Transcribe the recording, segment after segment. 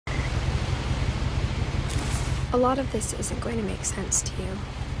A lot of this isn't going to make sense to you,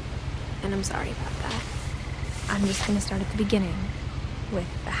 and I'm sorry about that. I'm just going to start at the beginning, with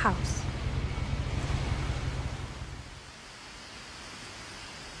the house.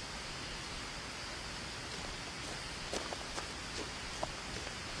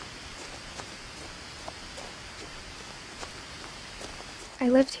 I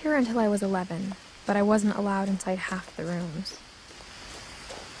lived here until I was 11, but I wasn't allowed inside half the rooms.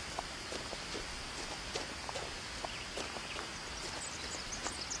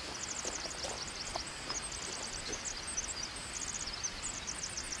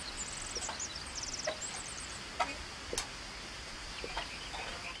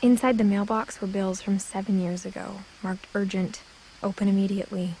 Inside the mailbox were bills from 7 years ago, marked urgent, open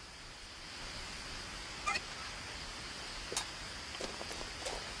immediately.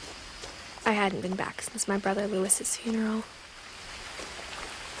 I hadn't been back since my brother Lewis's funeral.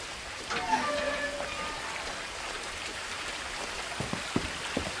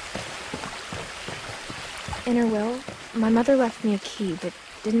 In her will, my mother left me a key, but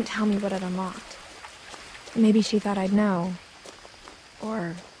didn't tell me what it unlocked. Maybe she thought I'd know.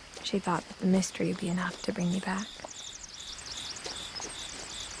 Or she thought that the mystery would be enough to bring me back.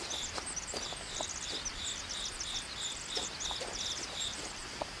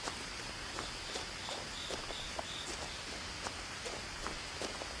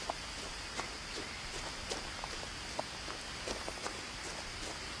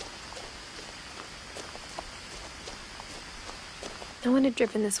 No one had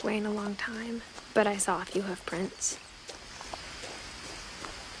driven this way in a long time, but I saw a few hoof prints.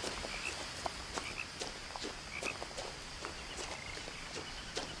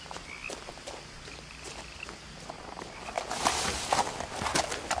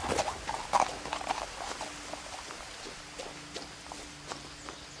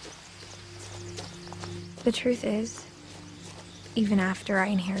 The truth is, even after I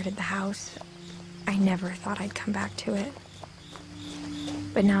inherited the house, I never thought I'd come back to it.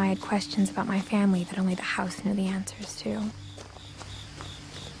 But now I had questions about my family that only the house knew the answers to.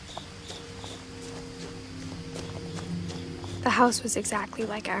 The house was exactly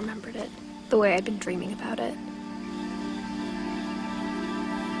like I remembered it, the way I'd been dreaming about it.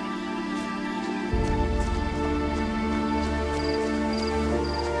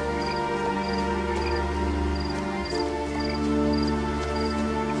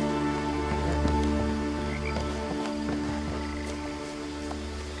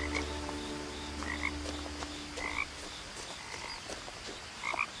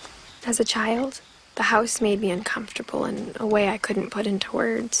 As a child, the house made me uncomfortable in a way I couldn't put into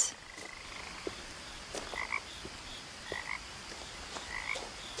words.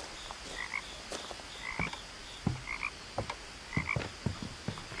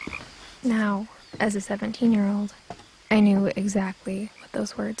 Now, as a 17-year-old, I knew exactly what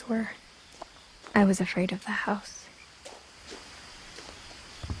those words were. I was afraid of the house.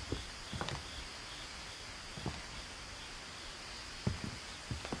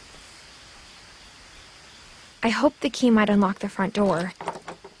 I hoped the key might unlock the front door.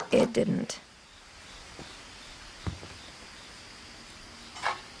 It didn't.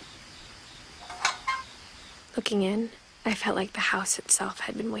 Looking in, I felt like the house itself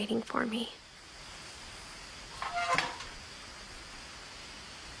had been waiting for me.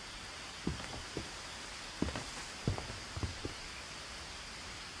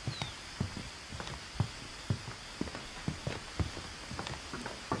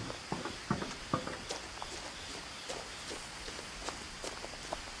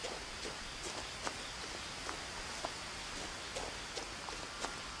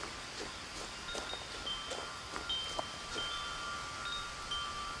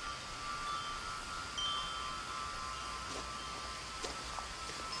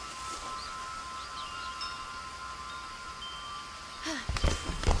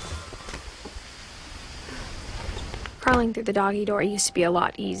 Crawling through the doggy door used to be a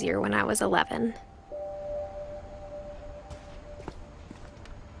lot easier when I was 11.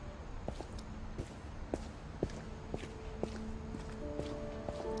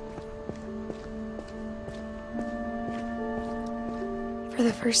 For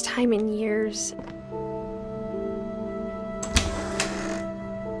the first time in years,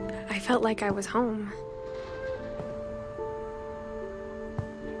 I felt like I was home.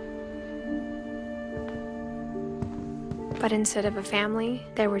 But instead of a family,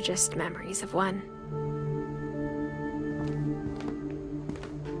 there were just memories of one.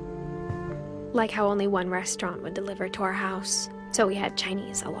 Like how only one restaurant would deliver to our house, so we had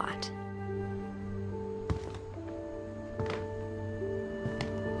Chinese a lot.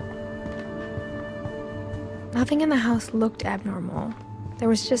 Nothing in the house looked abnormal. There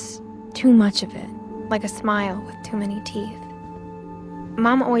was just too much of it, like a smile with too many teeth.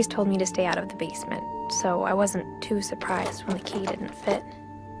 Mom always told me to stay out of the basement, so I wasn't too surprised when the key didn't fit.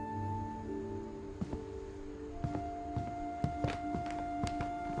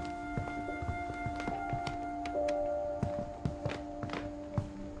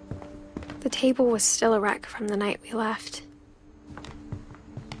 The table was still a wreck from the night we left.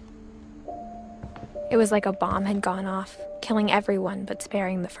 It was like a bomb had gone off, killing everyone but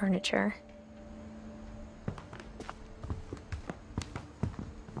sparing the furniture.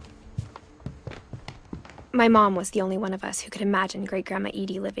 My mom was the only one of us who could imagine Great-Grandma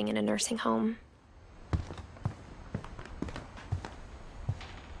Edie living in a nursing home.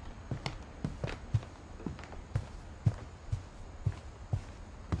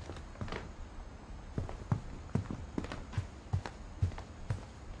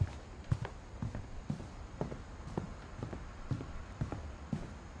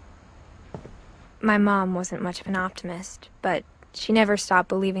 My mom wasn't much of an optimist, but she never stopped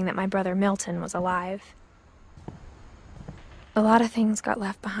believing that my brother Milton was alive. A lot of things got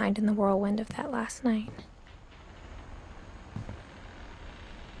left behind in the whirlwind of that last night.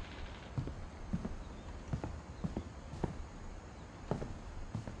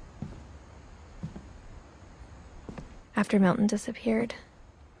 After Milton disappeared,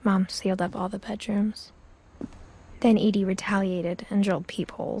 Mom sealed up all the bedrooms. Then Edie retaliated and drilled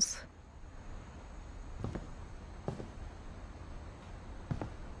peepholes.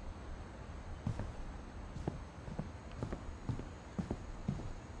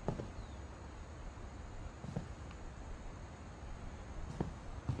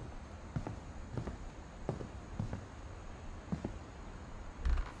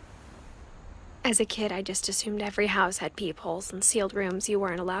 As a kid, I just assumed every house had peepholes and sealed rooms you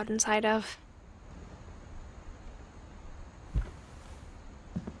weren't allowed inside of.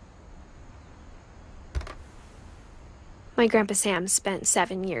 My Grandpa Sam spent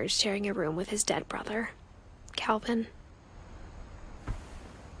 7 years sharing a room with his dead brother, Calvin.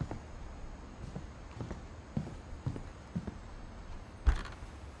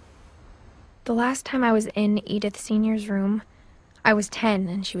 The last time I was in Edith Sr.'s room, I was 10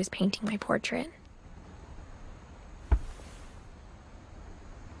 and she was painting my portrait.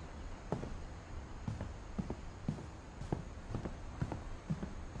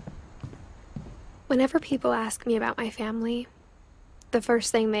 Whenever people ask me about my family, the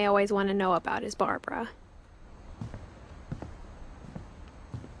first thing they always want to know about is Barbara.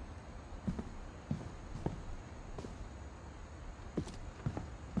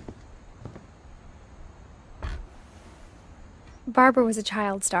 Barbara was a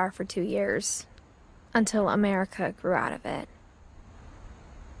child star for 2 years, until America grew out of it.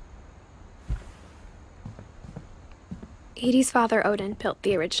 Edie's father, Odin, built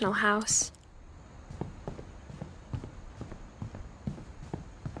the original house.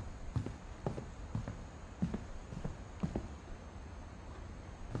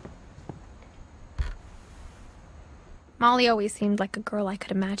 Molly always seemed like a girl I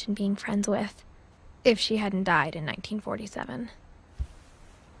could imagine being friends with, if she hadn't died in 1947.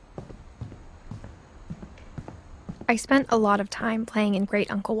 I spent a lot of time playing in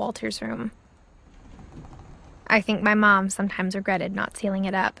Great Uncle Walter's room. I think my mom sometimes regretted not sealing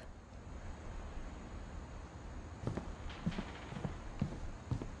it up.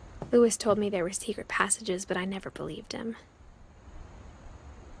 Louis told me there were secret passages, but I never believed him.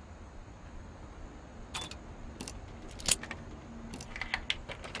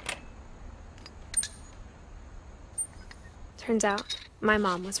 Turns out, my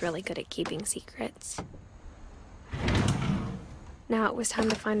mom was really good at keeping secrets. Now it was time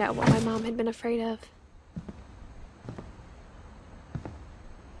to find out what my mom had been afraid of.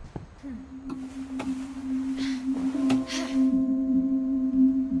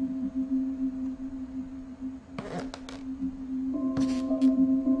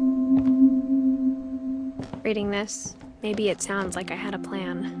 Reading this, maybe it sounds like I had a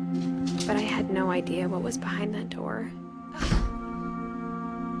plan, but I had no idea what was behind that door.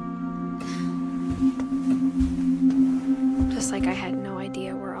 Just like I had no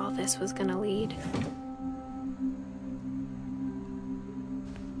idea where all this was gonna lead.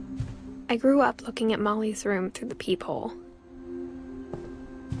 I grew up looking at Molly's room through the peephole.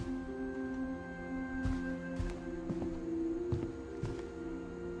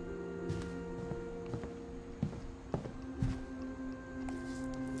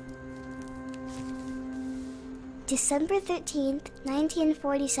 December 13th,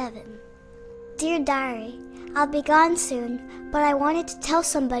 1947. Dear Diary, I'll be gone soon, but I wanted to tell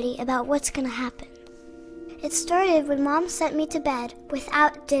somebody about what's gonna happen. It started when Mom sent me to bed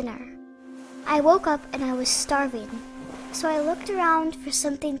without dinner. I woke up and I was starving, so I looked around for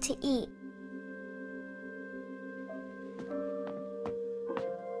something to eat.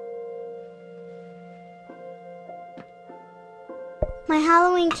 My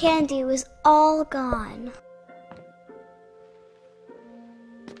Halloween candy was all gone.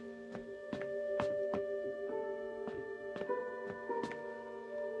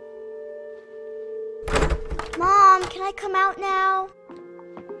 Mom, can I come out now?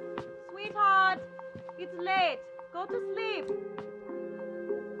 Sweetheart, it's late. Go to sleep.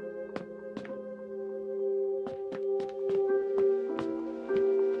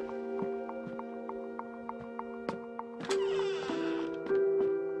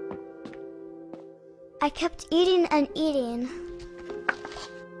 I kept eating and eating.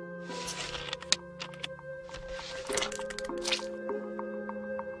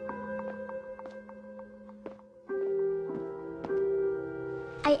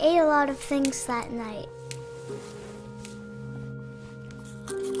 I ate a lot of things that night.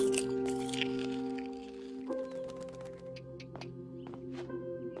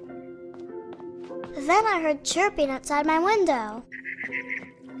 Then I heard chirping outside my window.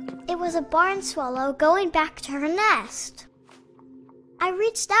 It was a barn swallow going back to her nest. I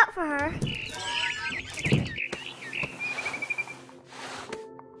reached out for her.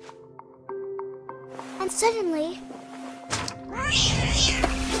 And suddenly,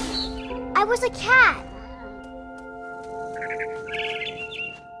 I was a cat.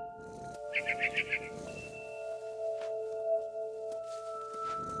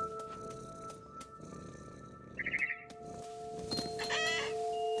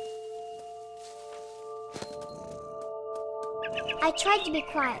 I tried to be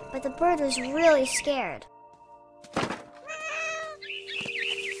quiet, but the bird was really scared.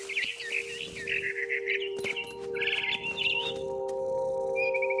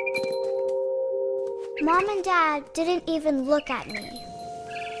 Mom and Dad didn't even look at me.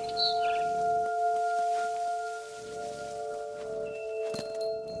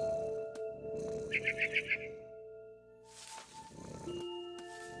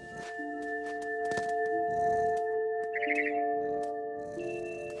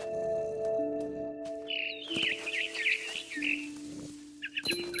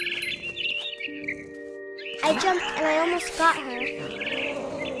 I jumped and I almost got her.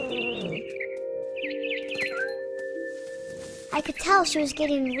 I could tell she was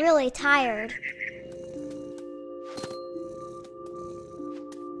getting really tired.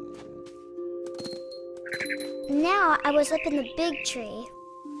 Now I was up in the big tree.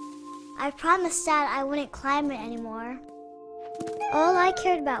 I promised Dad I wouldn't climb it anymore. All I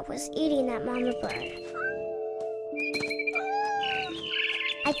cared about was eating that mama bird.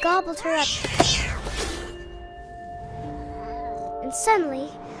 I gobbled her up. And suddenly,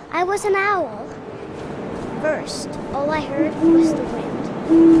 I was an owl. First, all I heard was the wind.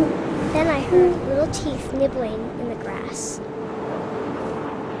 Then I heard little teeth nibbling in the grass.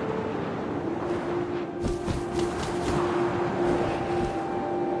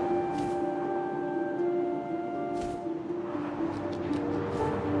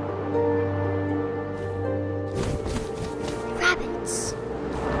 Rabbits.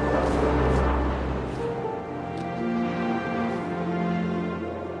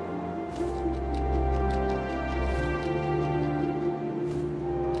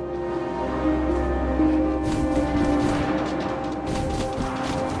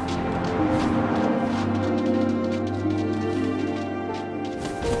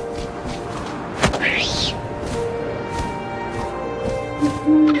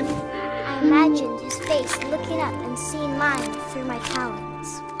 I imagined his face looking up and seeing mine through my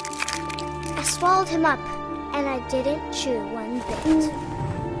talons. I swallowed him up, and I didn't chew one bit.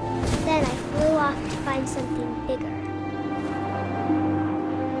 Then I flew off to find something bigger.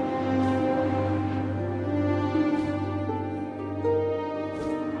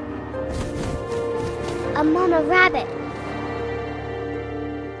 A mama rabbit.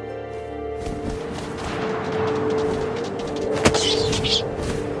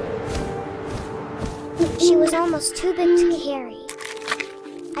 She was almost too big to carry.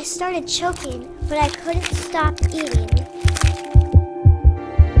 I started choking, but I couldn't stop eating.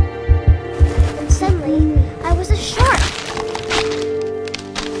 And suddenly, I was a shark.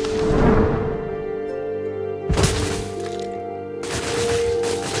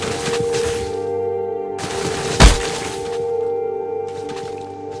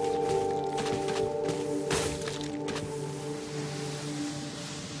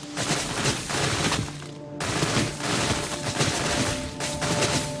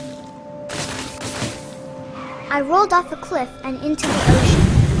 I rolled off a cliff and into the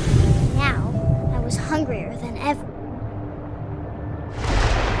ocean. Now, I was hungrier than ever.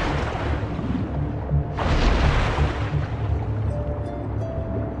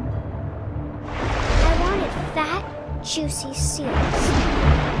 I wanted fat, juicy seals.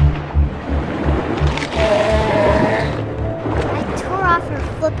 I tore off her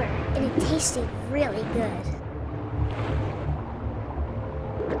flipper, and it tasted really good.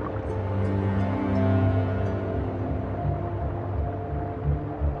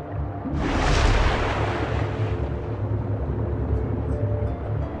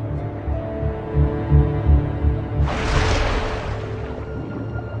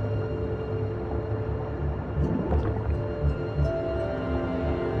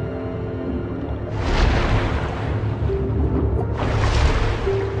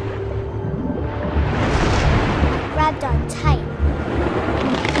 Grabbed on tight.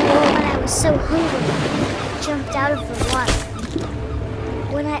 When I was so hungry, I jumped out of the water.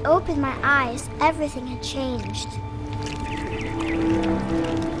 When I opened my eyes, everything had changed.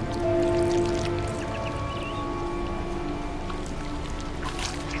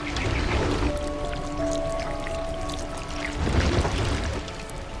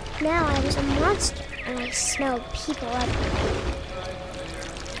 Now I was a monster, and I smelled people everywhere.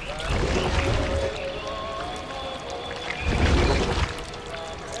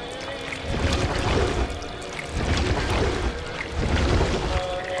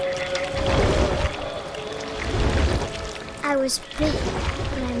 I was big,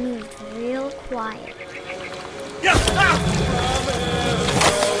 and I moved real quiet.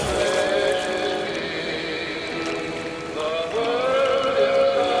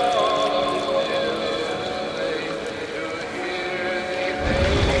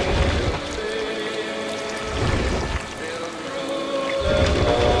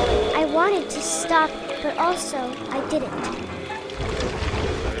 I wanted to stop, but also I didn't.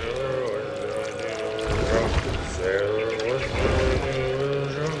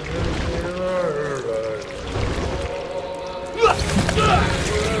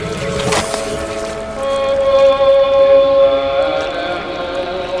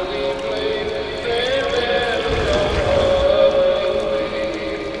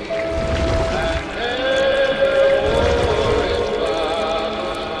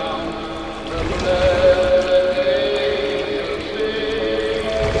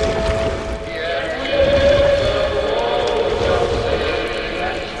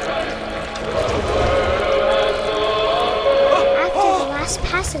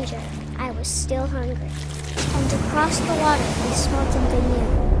 Passenger, I was still hungry. And across the water, I smelled something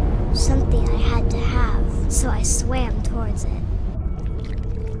new. Something I had to have, so I swam towards it.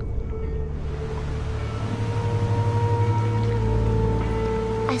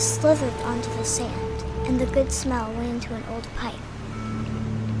 I slithered onto the sand, and the good smell went into an old pipe.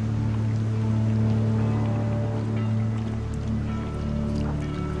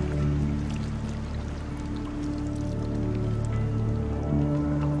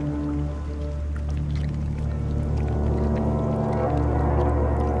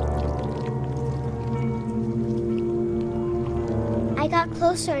 I got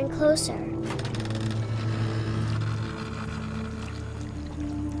closer and closer.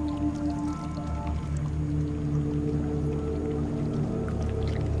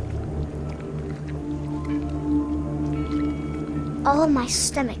 All of my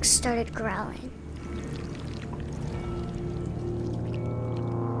stomach started growling.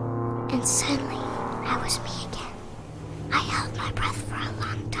 And suddenly, I was me again. I held my breath for a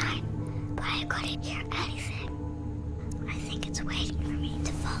long time, but I couldn't hear anything. I think it's waiting for me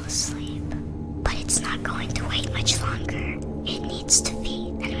to fall asleep. But it's not going to wait much longer. It needs to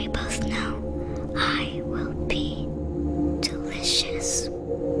feed, and we both know I will be delicious.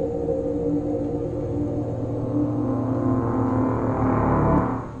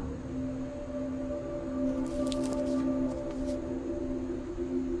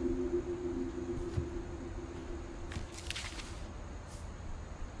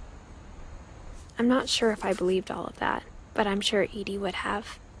 I'm not sure if I believed all of that, but I'm sure Edie would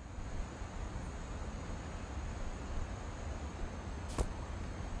have.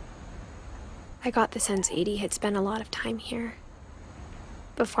 I got the sense Edie had spent a lot of time here,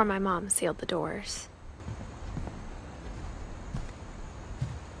 before my mom sealed the doors.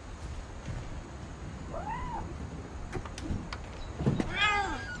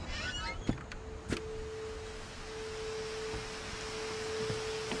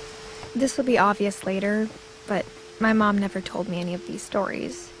 This will be obvious later, but my mom never told me any of these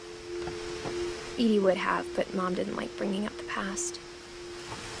stories. Edie would have, but Mom didn't like bringing up the past.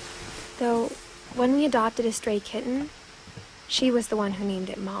 Though, When we adopted a stray kitten, she was the one who named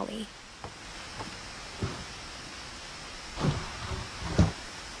it Molly.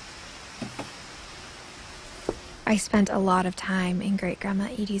 I spent a lot of time in Great-Grandma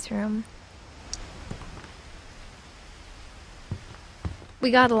Edie's room.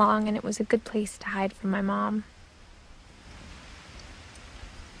 We got along, and it was a good place to hide from my mom.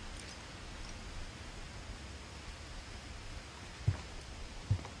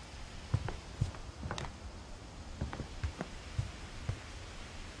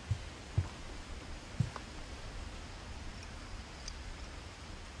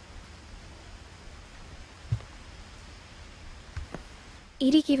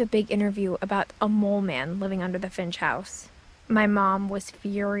 Edie gave a big interview about a mole man living under the Finch house. My mom was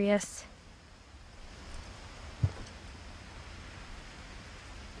furious.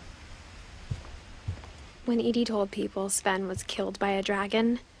 When Edie told people Sven was killed by a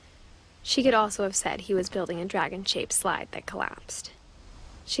dragon, she could also have said he was building a dragon-shaped slide that collapsed.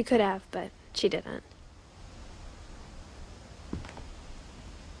 She could have, but she didn't.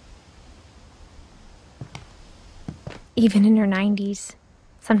 Even in her 90s,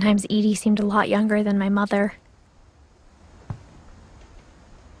 sometimes Edie seemed a lot younger than my mother.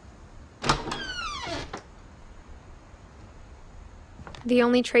 The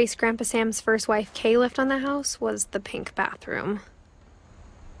only trace Grandpa Sam's first wife, Kay, left on the house was the pink bathroom.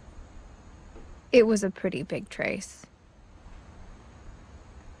 It was a pretty big trace.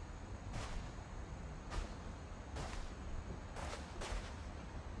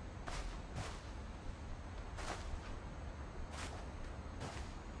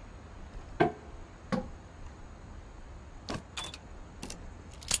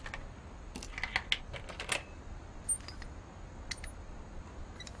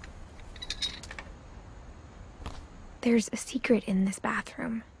 There's a secret in this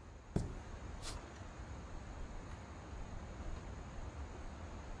bathroom.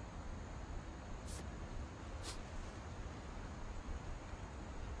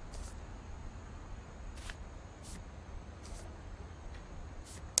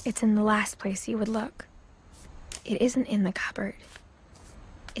 It's in the last place you would look. It isn't in the cupboard.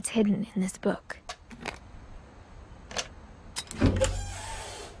 It's hidden in this book.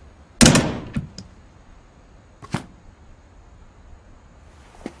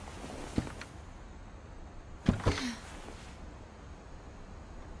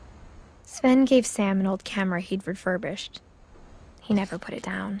 Sven gave Sam an old camera he'd refurbished. He never put it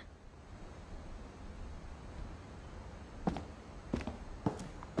down.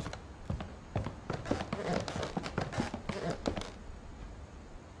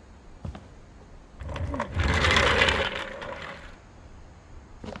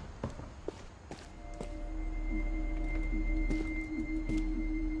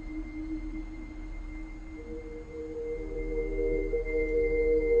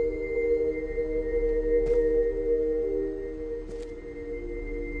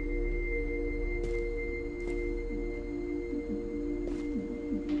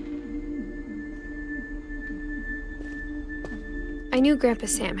 I knew Grandpa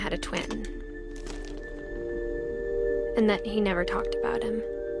Sam had a twin, and that he never talked about him.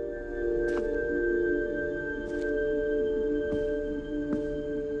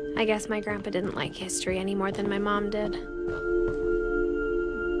 I guess my grandpa didn't like history any more than my mom did.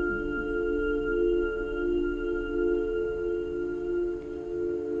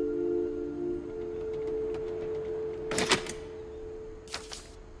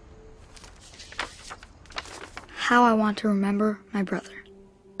 How I Want to Remember My Brother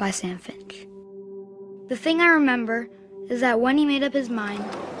by Sam Finch. The thing I remember is that when he made up his mind,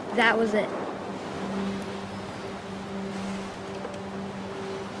 that was it.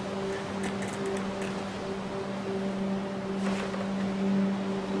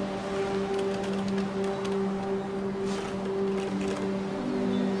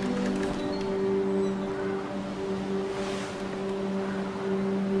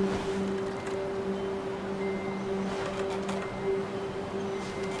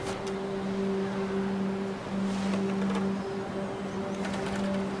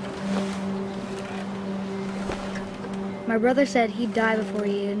 My brother said he'd die before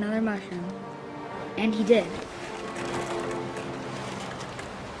he ate another mushroom, and he did.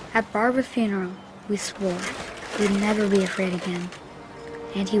 At Barbara's funeral, we swore we'd never be afraid again,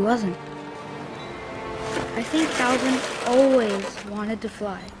 and he wasn't. I think Calvin always wanted to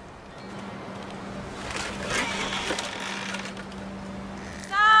fly.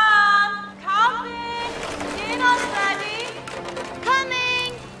 Sam! Calvin! Dinner's ready!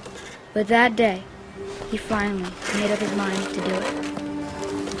 Coming! But that day, he finally made up his mind to do it.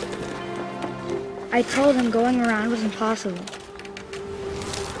 I told him going around was impossible.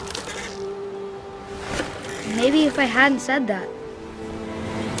 Maybe if I hadn't said that.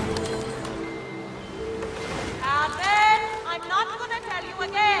 Calvin, I'm not gonna tell you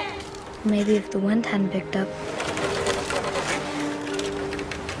again. Maybe if the wind hadn't picked up.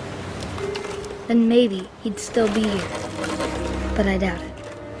 Then maybe he'd still be here. But I doubt it.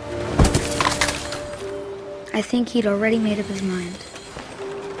 I think he'd already made up his mind.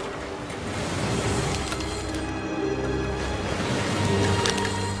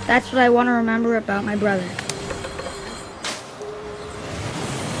 That's what I want to remember about my brother.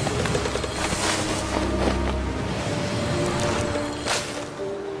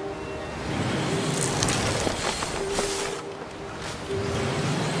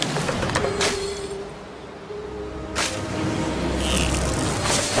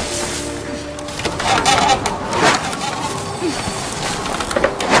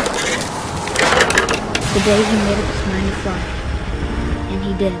 The day he made up his mind to fly. And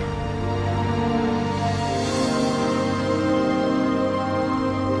he did.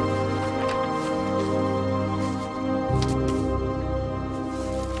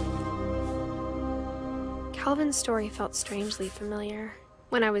 Calvin's story felt strangely familiar.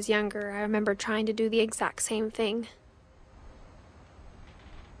 When I was younger, I remember trying to do the exact same thing.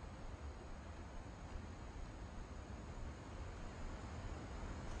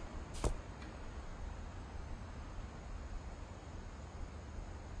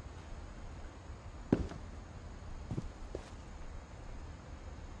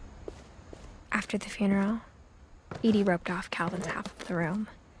 After the funeral, Edie roped off Calvin's half of the room.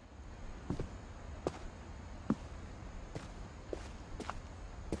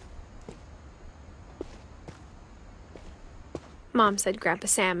 Mom said Grandpa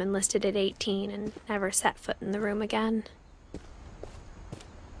Sam enlisted at 18 and never set foot in the room again.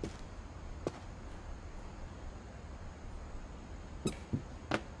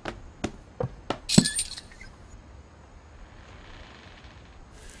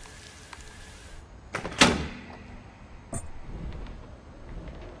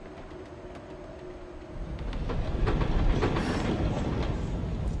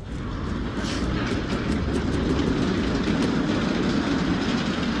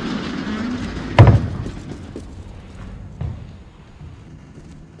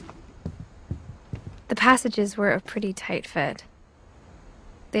 The passages were a pretty tight fit.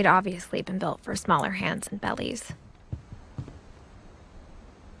 They'd obviously been built for smaller hands and bellies.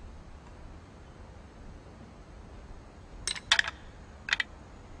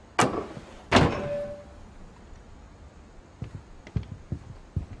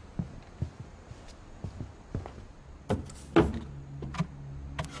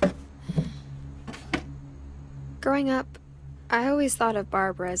 Growing up, I always thought of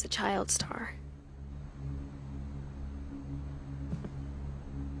Barbara as a child star.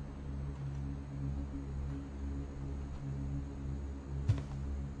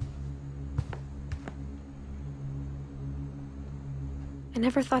 I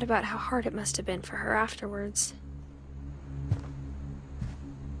never thought about how hard it must have been for her afterwards.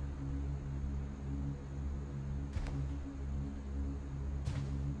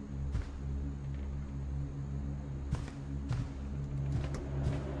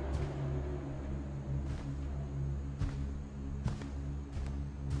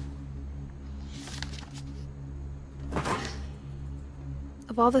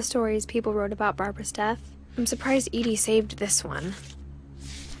 Of all the stories people wrote about Barbara's death, I'm surprised Edie saved this one.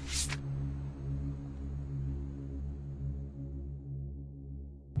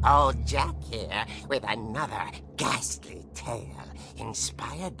 Old Jack here with another ghastly tale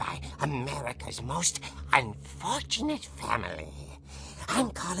inspired by America's most unfortunate family. I'm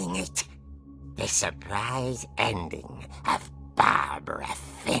calling it The Surprise Ending of Barbara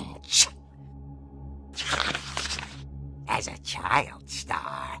Finch. As a child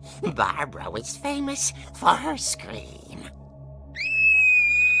star, Barbara was famous for her scream.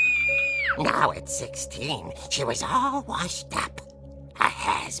 Now at 16, she was all washed up. A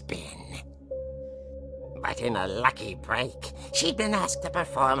has-been. But in a lucky break, she'd been asked to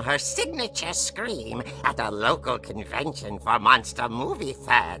perform her signature scream at a local convention for monster movie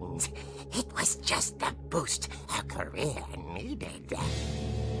fans. It was just the boost her career needed.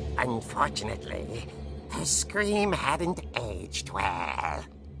 Unfortunately, her scream hadn't aged well.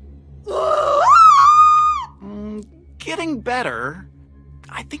 Getting better.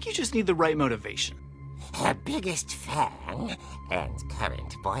 I think you just need the right motivation. Her biggest fan and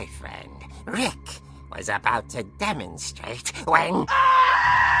current boyfriend, Rick, was about to demonstrate when...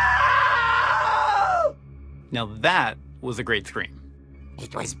 Now that was a great scream.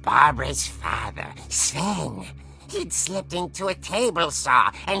 It was Barbara's father, Sven. He'd slipped into a table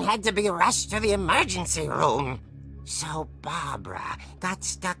saw and had to be rushed to the emergency room. So Barbara got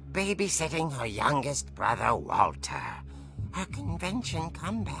stuck babysitting her youngest brother, Walter. Her convention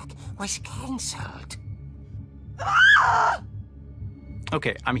comeback was cancelled.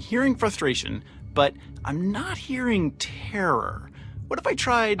 Okay, I'm hearing frustration, but I'm not hearing terror. What if I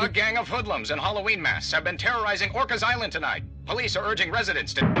tried... A gang of hoodlums in Halloween masks have been terrorizing Orcas Island tonight. Police are urging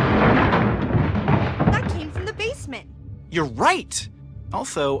residents to... That came from the basement. You're right!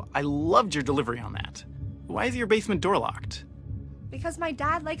 Also, I loved your delivery on that. Why is your basement door locked? Because my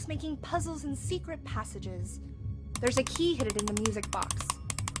dad likes making puzzles and secret passages. There's a key hidden in the music box.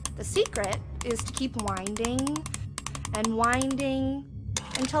 The secret is to keep winding and winding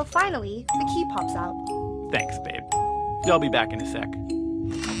until finally the key pops out. Thanks, babe. I'll be back in a sec.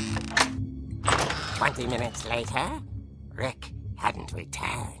 20 minutes later, Rick hadn't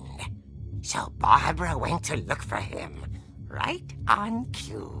returned. So Barbara went to look for him, right on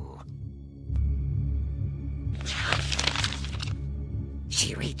cue.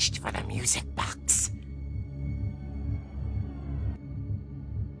 She reached for the music box.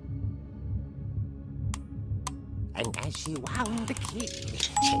 And as she wound the key,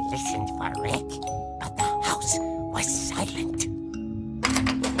 she listened for Rick, but the house was silent.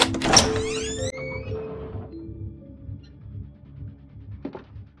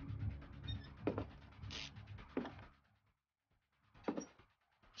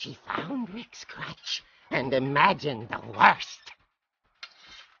 She found Rick's crutch and imagined the worst.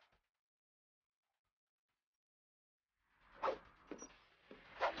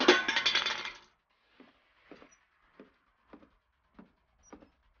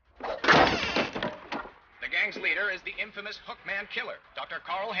 The gang's leader is the infamous Hookman killer, Dr.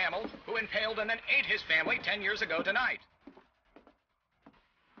 Carl Hamill, who impaled and then ate his family 10 years ago tonight.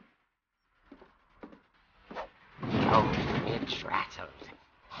 The old bitch rattled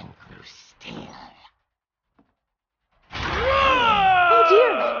and grew still. Oh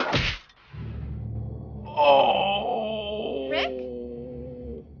dear! Oh! Rick?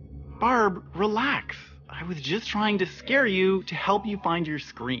 Barb, relax. I was just trying to scare you to help you find your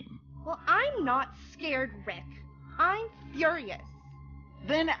scream. Well, I'm not scared, Rick. I'm furious.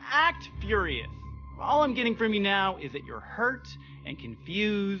 Then act furious. All I'm getting from you now is that you're hurt and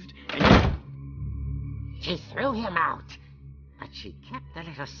confused and... She threw him out, but she kept a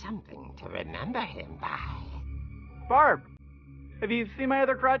little something to remember him by. Barb, have you seen my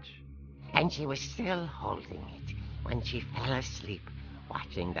other crutch? And she was still holding it when she fell asleep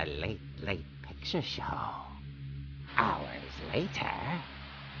watching the late picture show. Hours later...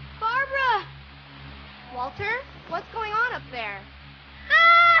 Barbara! Walter, what's going on up there?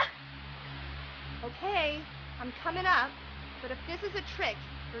 Ah! Okay, I'm coming up, but if this is a trick,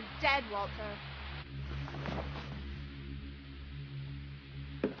 you're dead, Walter.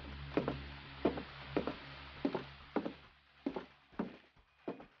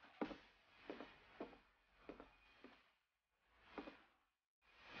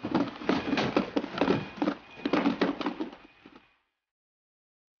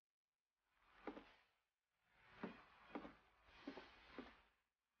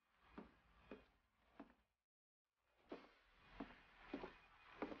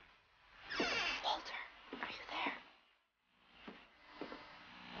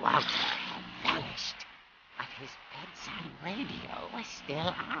 Walter had vanished, but his bedside radio was still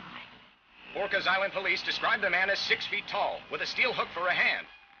on. Orcas Island police describe the man as 6 feet tall, with a steel hook for a hand.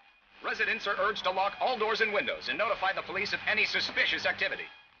 Residents are urged to lock all doors and windows and notify the police of any suspicious activity.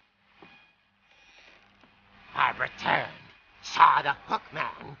 Barbara turned, saw the hook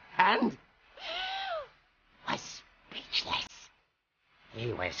man, and was speechless.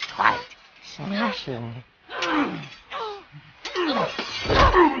 He was quite smashing.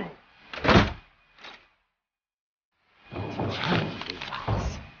 Determined he was.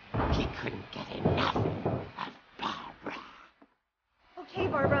 He couldn't get enough of Barbara. Okay,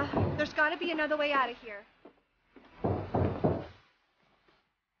 Barbara, there's gotta be another way out of here.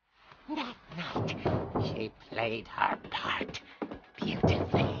 That night, she played her part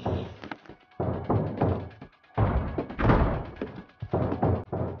beautifully.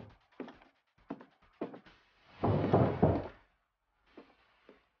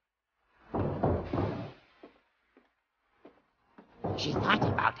 She thought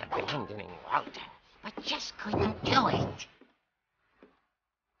about abandoning Walter, but just couldn't do it.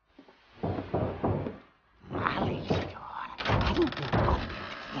 Molly's door hadn't been opened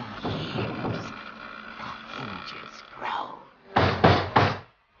in years. The hinges groaned.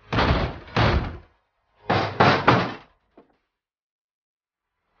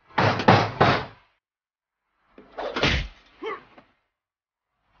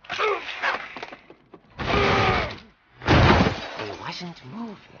 wasn't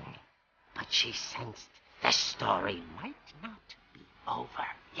moving, but she sensed the story might not be over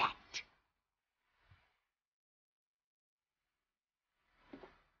yet.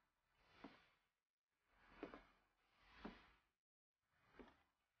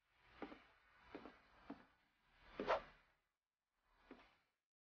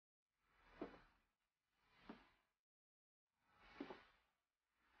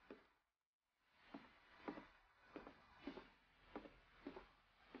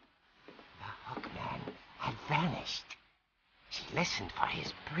 Vanished. She listened for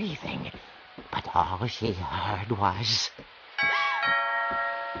his breathing, but all she heard was...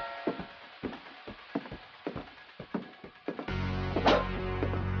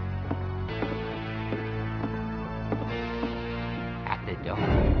 At the door,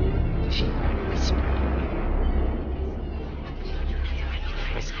 she heard whispering.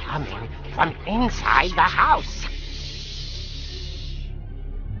 It was coming from inside the house.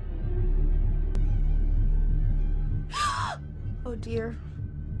 Oh dear.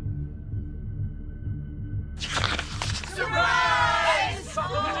 Surprise!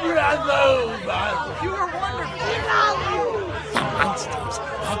 Bravo, Barbara! You were wonderful! The monsters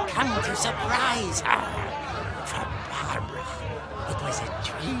had come to surprise her. For Barbara, it was a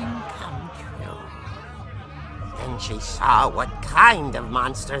dream come true. Then she saw what kind of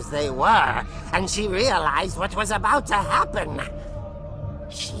monsters they were, and she realized what was about to happen.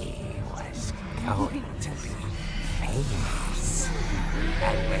 She was going to be famous.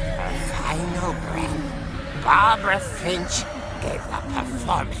 And with her final breath, Barbara Finch gave the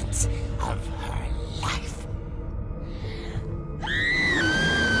performance of her life.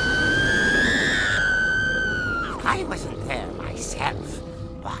 I wasn't there myself,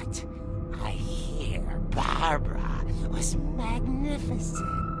 but I hear Barbara was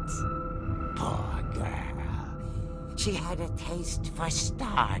magnificent. Poor girl. She had a taste for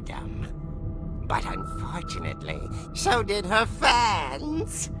stardom. But unfortunately, so did her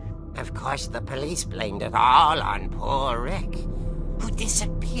fans. Of course, the police blamed it all on poor Rick, who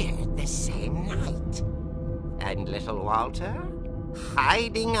disappeared the same night. And little Walter,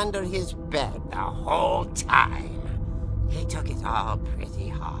 hiding under his bed the whole time. He took it all pretty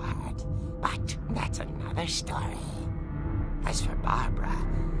hard, but that's another story. As for Barbara,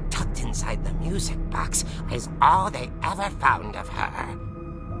 tucked inside the music box is all they ever found of her.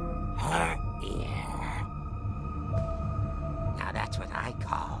 Her ear. Now that's what I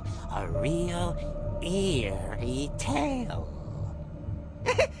call a real eerie tale.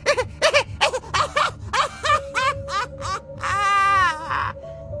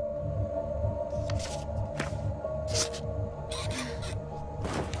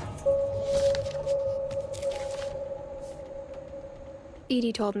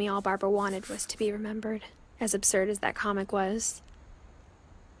 Edie told me all Barbara wanted was to be remembered, as absurd as that comic was.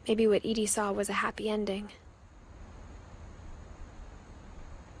 Maybe what Edie saw was a happy ending.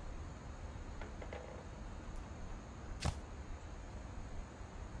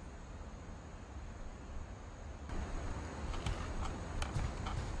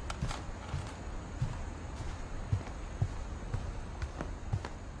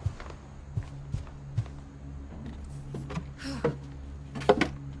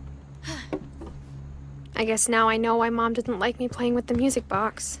 I guess now I know why Mom didn't like me playing with the music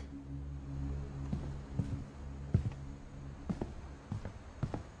box.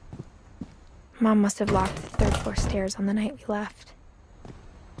 Mom must have locked the third floor stairs on the night we left.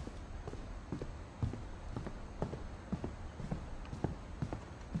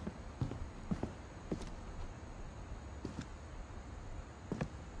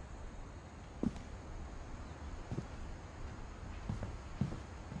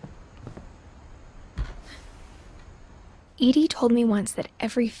 Edie told me once that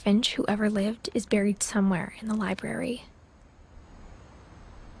every Finch who ever lived is buried somewhere in the library.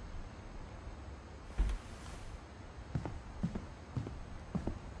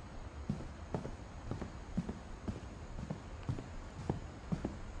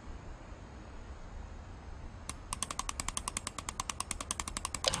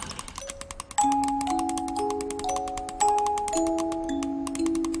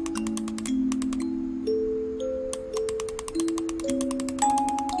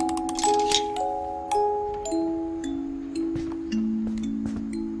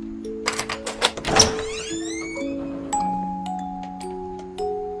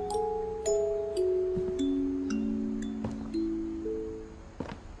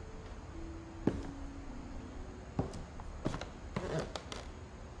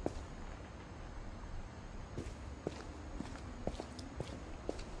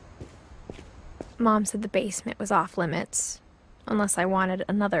 Mom said the basement was off limits, unless I wanted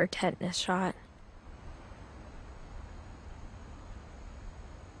another tetanus shot.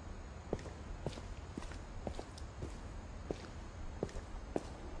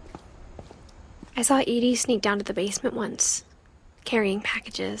 I saw Edie sneak down to the basement once, carrying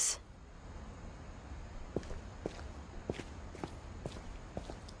packages.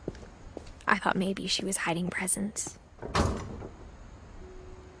 I thought maybe she was hiding presents.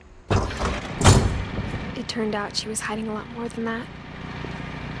 It turned out she was hiding a lot more than that.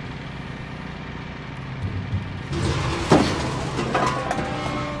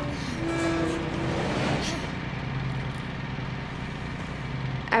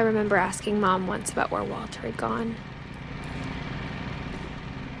 I remember asking Mom once about where Walter had gone.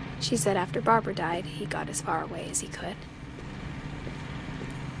 She said after Barbara died, he got as far away as he could.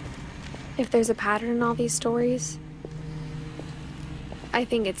 If there's a pattern in all these stories, I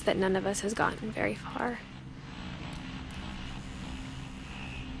think it's that none of us has gotten very far.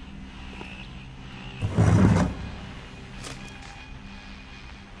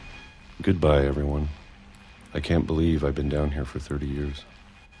 Goodbye, everyone. I can't believe I've been down here for 30 years.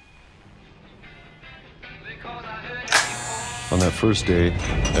 On that first day,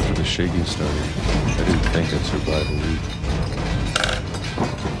 after the shaking started, I didn't think I'd survive a week.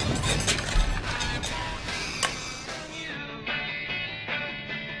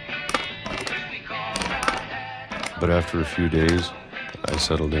 But after a few days, I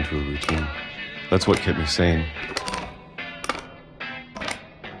settled into a routine. That's what kept me sane.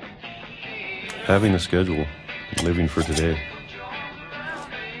 Having a schedule, living for today.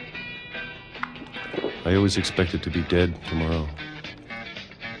 I always expected to be dead tomorrow.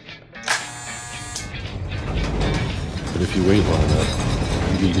 But if you wait long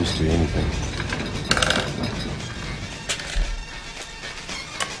enough, you get used to anything.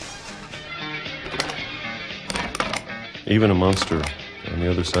 Even a monster on the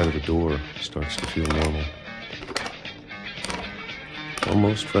other side of the door starts to feel normal.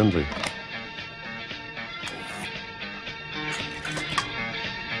 Almost friendly.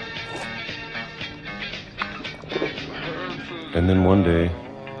 And then one day,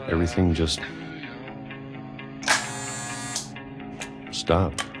 everything just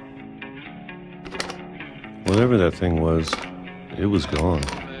stopped. Whatever that thing was, it was gone.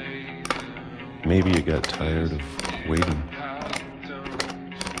 Maybe it got tired of waiting.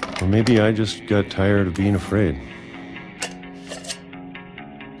 Or maybe I just got tired of being afraid.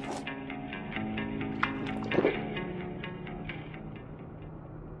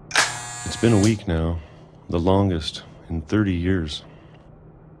 It's been a week now, the longest in 30 years.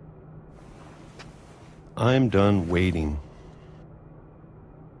 I'm done waiting.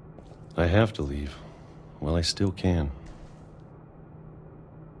 I have to leave while I still can.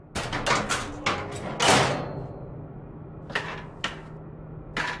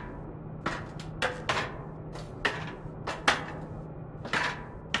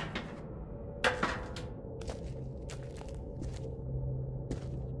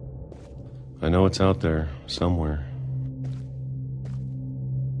 I know it's out there somewhere.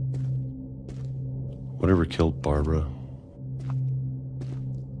 Whatever killed Barbara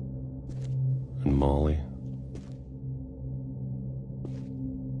and Molly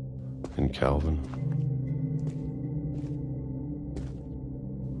and Calvin.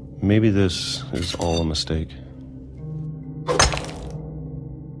 Maybe this is all a mistake.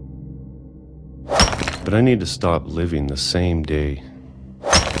 But I need to stop living the same day,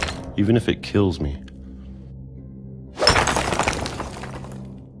 even if it kills me.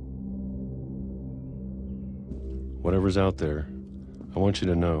 Whatever's out there, I want you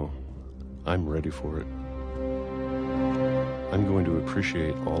to know I'm ready for it. I'm going to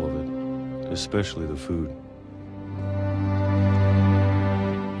appreciate all of it, especially the food.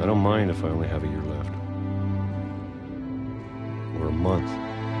 I don't mind if I only have a year left, or a month,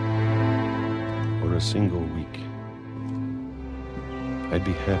 or a single week. I'd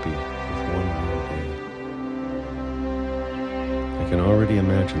be happy with one more day. I can already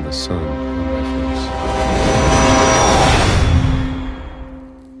imagine the sun on my face.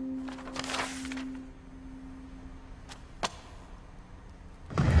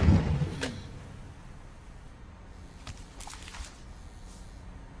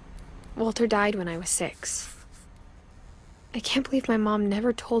 Walter died when I was 6. I can't believe my mom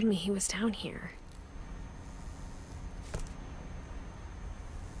never told me he was down here.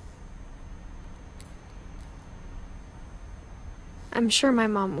 I'm sure my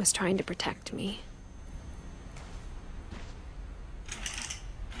mom was trying to protect me.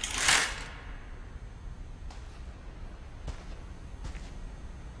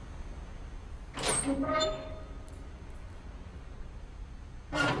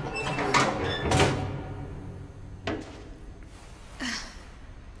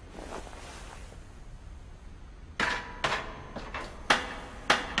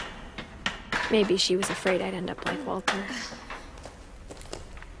 Maybe she was afraid I'd end up like Walter.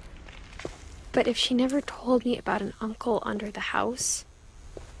 But if she never told me about an uncle under the house,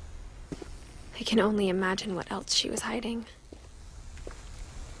 I can only imagine what else she was hiding.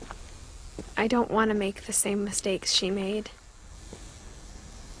 I don't want to make the same mistakes she made.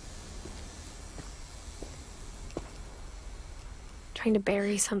 Trying to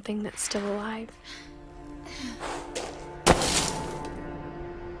bury something that's still alive.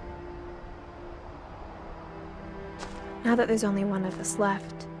 Now that there's only one of us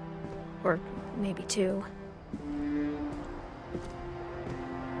left, or maybe two,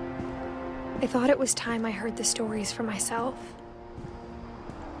 I thought it was time I heard the stories for myself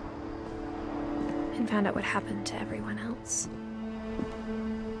and found out what happened to everyone else.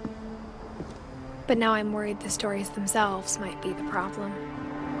 But now I'm worried the stories themselves might be the problem.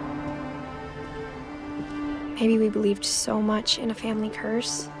 Maybe we believed so much in a family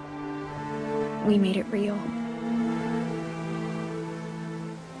curse, we made it real.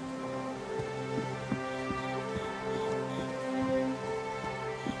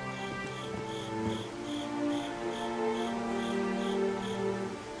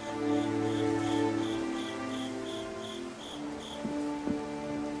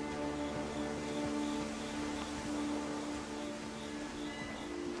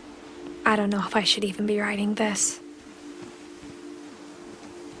 I don't know if I should even be writing this.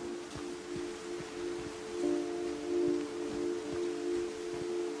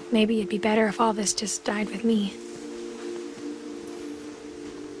 Maybe it'd be better if all this just died with me.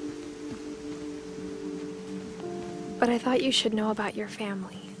 But I thought you should know about your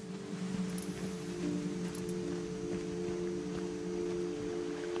family.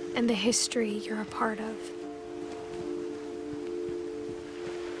 And the history you're a part of.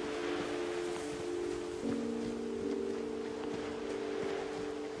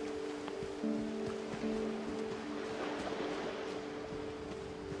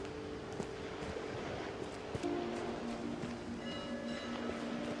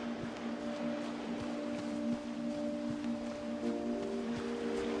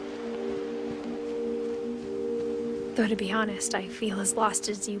 Though to be honest, I feel as lost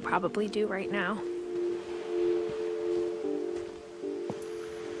as you probably do right now.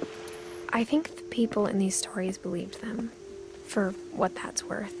 I think the people in these stories believed them, for what that's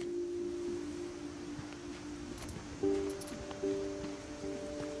worth.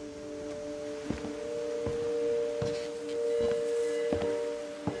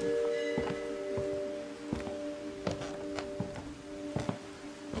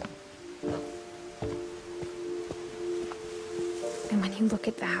 Look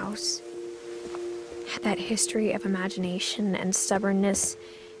at the house. Had that history of imagination and stubbornness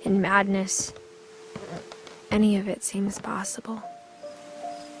and madness. Any of it seems possible.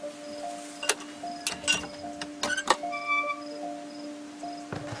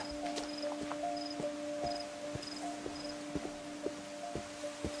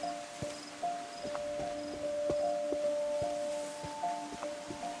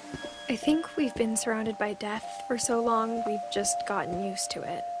 I think we've been surrounded by death for so long, we've just gotten used to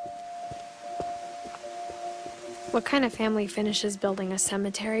it. What kind of family finishes building a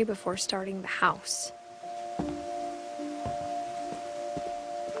cemetery before starting the house?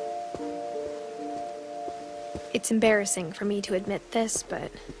 It's embarrassing for me to admit this,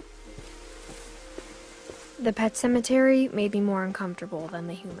 but the pet cemetery made me more uncomfortable than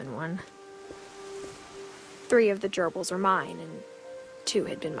the human one. 3 of the gerbils were mine, and 2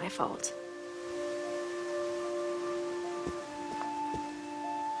 had been my fault.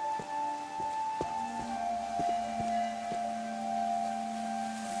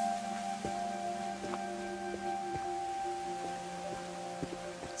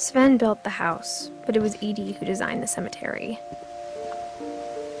 Sven built the house, but it was Edie who designed the cemetery.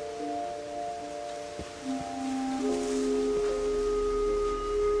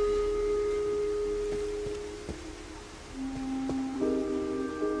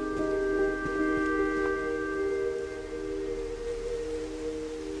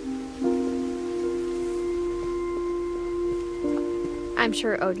 I'm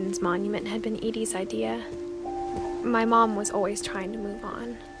sure Odin's monument had been Edie's idea. My mom was always trying to move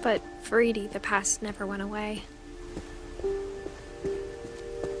on, but for Edie, the past never went away.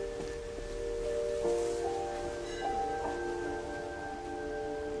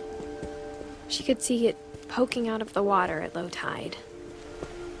 She could see it poking out of the water at low tide.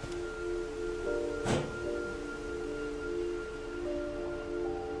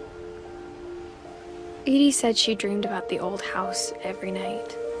 Edie said she dreamed about the old house every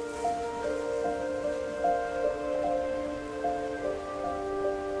night.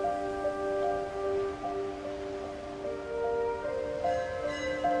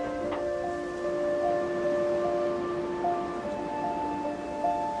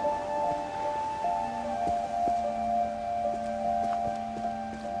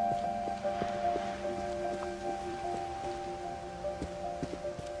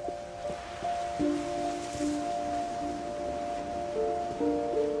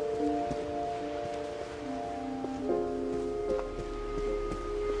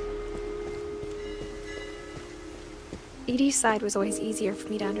 Edie's side was always easier for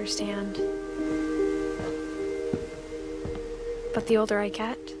me to understand. But the older I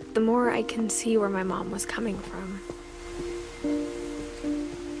get, the more I can see where my mom was coming from.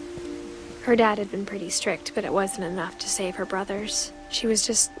 Her dad had been pretty strict, but it wasn't enough to save her brothers. She was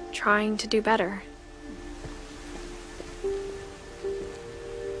just trying to do better.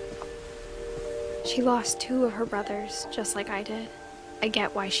 She lost 2 of her brothers, just like I did. I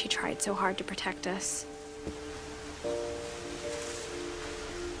get why she tried so hard to protect us.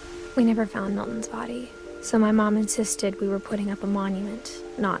 We never found Milton's body, so my mom insisted we were putting up a monument,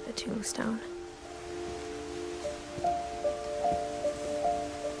 not a tombstone.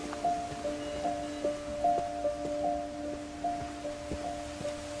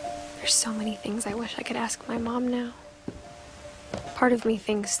 There's so many things I wish I could ask my mom now. Part of me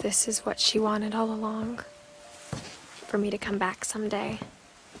thinks this is what she wanted all along. For me to come back someday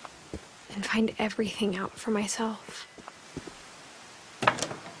and find everything out for myself.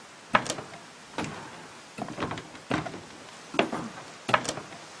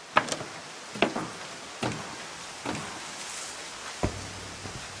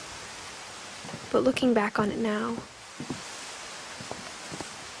 But looking back on it now,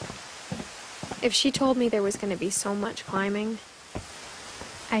 if she told me there was going to be so much climbing,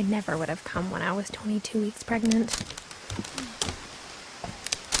 I never would have come when I was 22 weeks pregnant.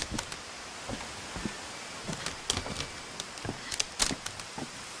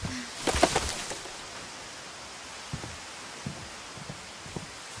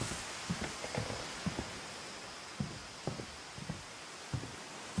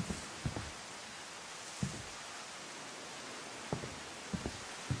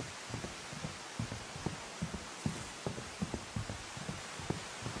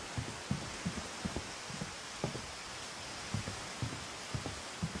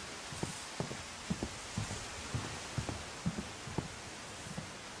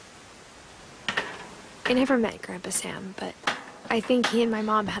 I never met Grandpa Sam, but I think he and my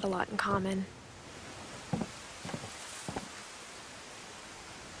mom had a lot in common.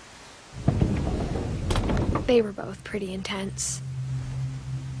 They were both pretty intense.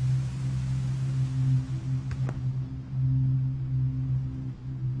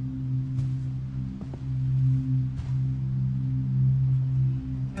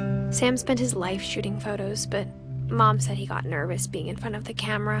 Sam spent his life shooting photos, but Mom said he got nervous being in front of the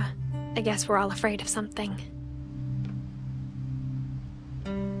camera. I guess we're all afraid of something.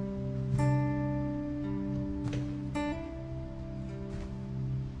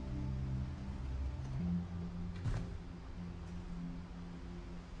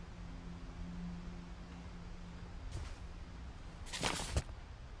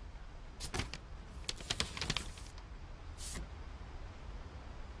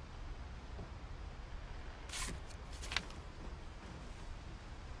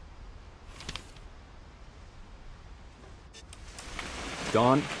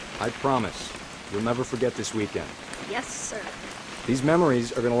 Dawn, I promise, you'll never forget this weekend. Yes, sir. These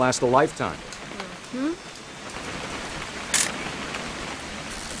memories are gonna last a lifetime. Am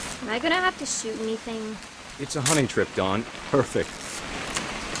I gonna have to shoot anything? It's a hunting trip, Dawn. Perfect.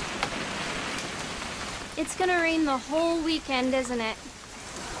 It's gonna rain the whole weekend, isn't it?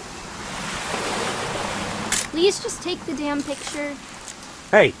 Please just take the damn picture.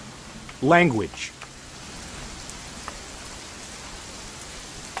 Hey, language.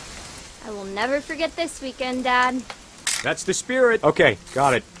 I will never forget this weekend, Dad. That's the spirit. Okay,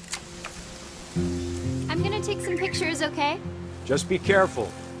 got it. I'm gonna take some pictures, okay? Just be careful.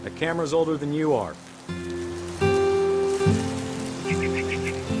 The camera's older than you are.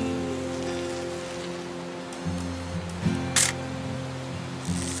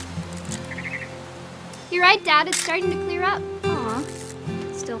 You're right, Dad. It's starting to clear up. Aw.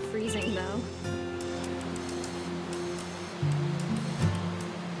 Still freezing, though.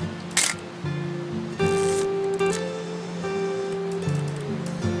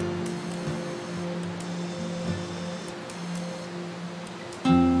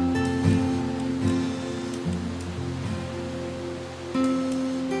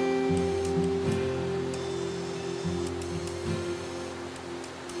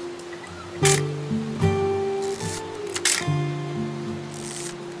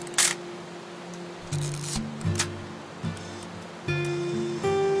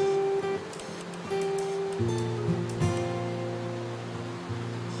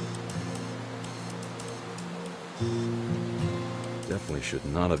 Definitely should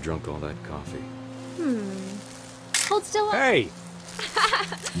not have drunk all that coffee. Hold still. Hey!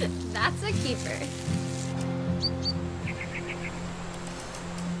 That's a keeper.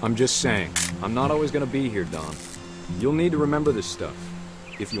 I'm just saying, I'm not always gonna be here, Don. You'll need to remember this stuff,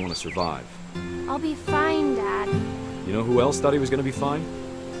 if you want to survive. I'll be fine, Dad. You know who else thought he was gonna be fine?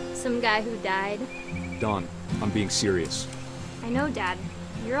 Some guy who died. Don, I'm being serious. I know, Dad.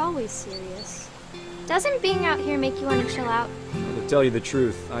 You're always serious. Doesn't being out here make you want to chill out? Well, to tell you the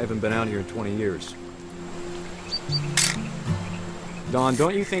truth, I haven't been out here in 20 years. Don,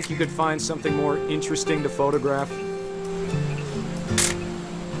 don't you think you could find something more interesting to photograph?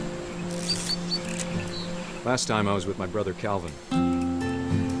 Last time I was with my brother Calvin.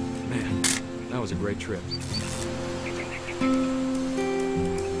 Man, that was a great trip.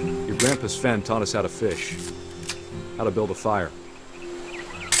 Your grandpa Sven taught us how to fish, how to build a fire.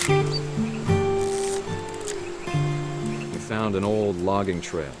 We found an old logging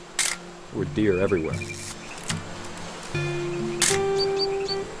trail. There were deer everywhere.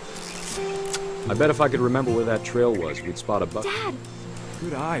 I bet if I could remember where that trail was, we'd spot a buck. Dad!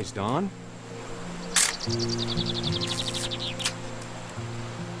 Good eyes, Don.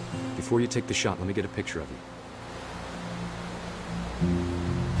 Before you take the shot, let me get a picture of you.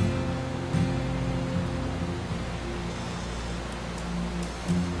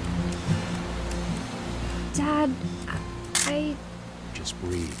 Dad, I... Just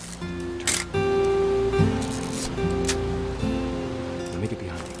breathe. Turn. Let me get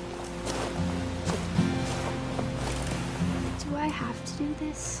behind you. Do I have to do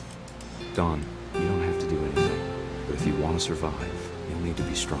this? Don, you don't have to do anything. But if you want to survive, you'll need to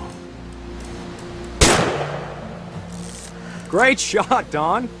be strong. Great shot,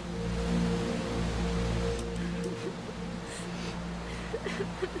 Don!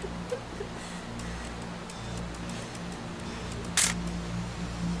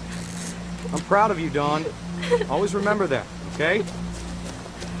 I'm proud of you, Don. Always remember that, okay?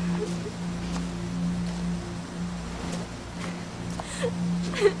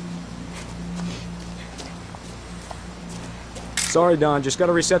 Sorry, Don. Just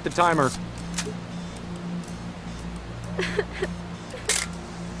gotta reset the timer.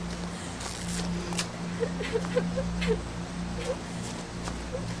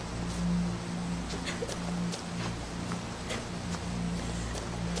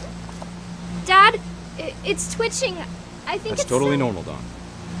 Dad, it's twitching. I think That's it's totally normal, Don.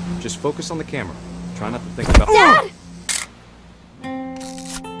 Just focus on the camera. Try not to think about— Dad!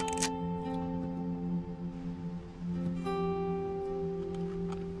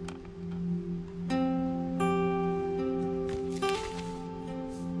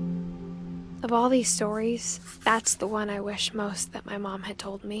 Of all these stories, that's the one I wish most that my mom had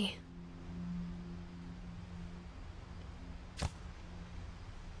told me.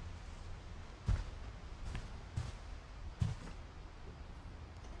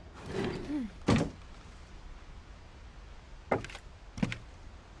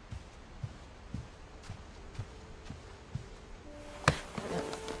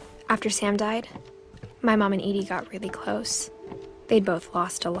 After Sam died, my mom and Edie got really close. They'd both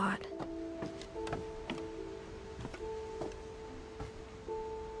lost a lot.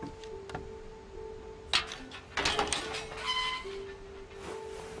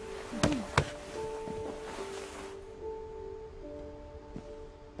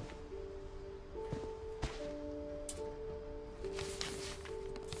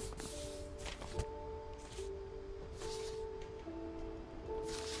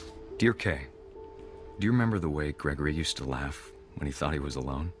 Dear Kay, do you remember the way Gregory used to laugh when he thought he was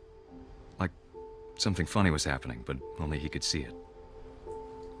alone? Like something funny was happening, but only he could see it.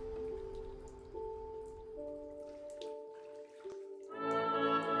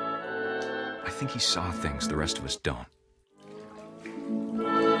 I think he saw things the rest of us don't.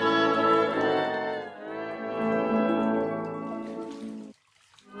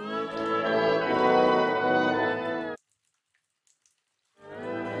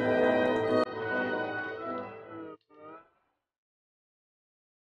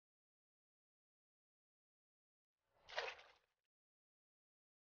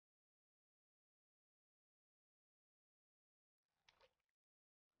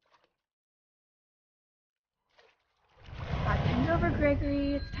 Over,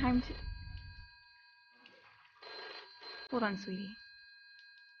 Gregory. It's time to... Hold on, sweetie.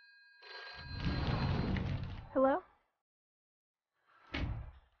 Hello?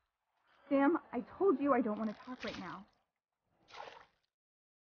 Sam, I told you I don't want to talk right now.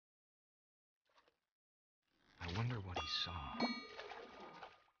 I wonder what he saw.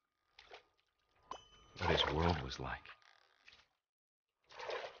 What his world was like.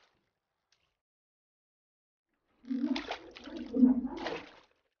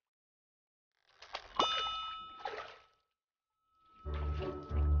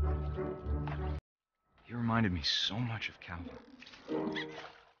 You reminded me so much of Calvin.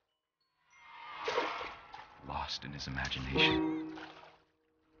 Lost in his imagination.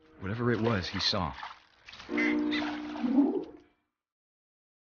 Whatever it was he saw. It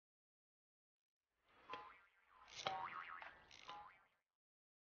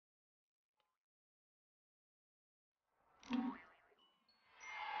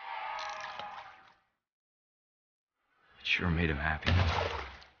sure made him happy.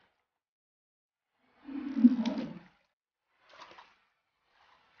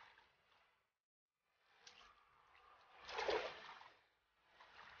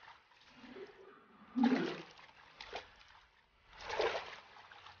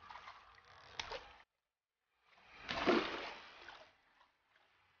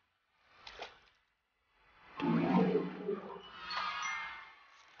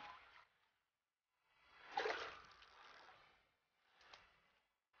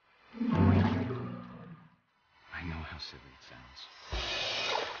 I know how silly it sounds.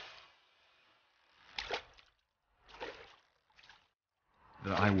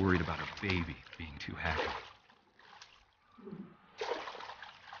 That I worried about a baby being too happy. But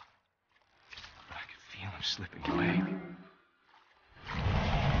I could feel him slipping away.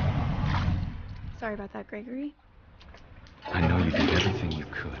 Sorry about that, Gregory. I know you did everything you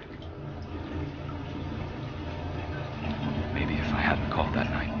could. Maybe if I hadn't called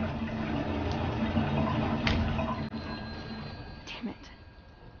that night. Damn it.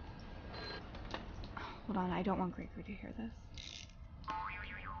 Hold on, I don't want Gregory to hear this.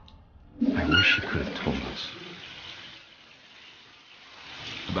 I wish he could have told us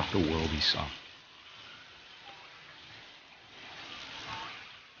about the world he saw.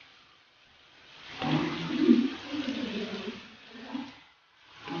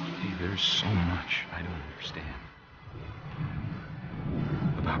 Hey, there's so much I don't understand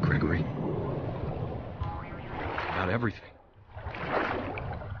about Gregory. About everything.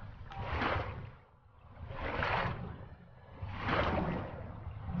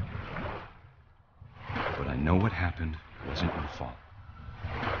 But I know what happened wasn't your fault.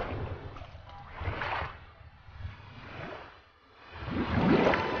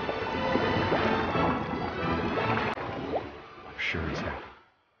 I'm sure he's happy.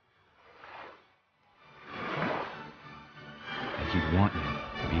 And he'd want you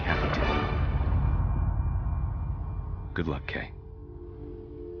to be happy too. Good luck, Kay.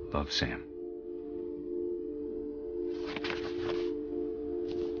 Love, Sam.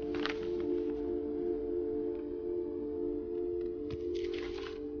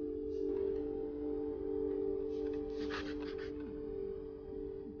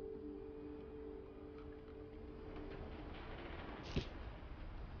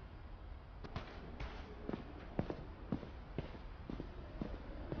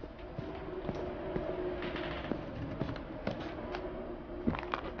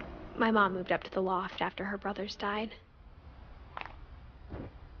 My mom moved up to the loft after her brothers died.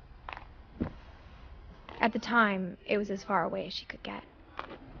 At the time, it was as far away as she could get.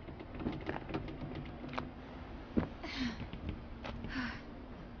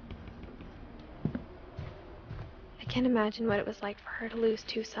 I can't imagine what it was like for her to lose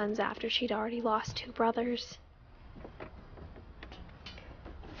 2 sons after she'd already lost 2 brothers.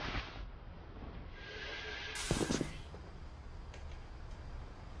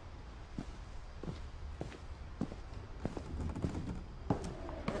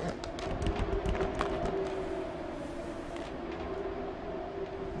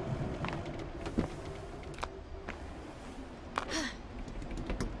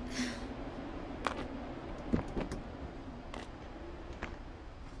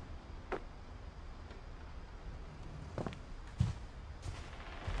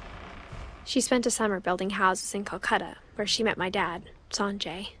 She spent a summer building houses in Calcutta, where she met my dad,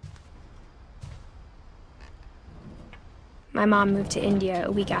 Sanjay. My mom moved to India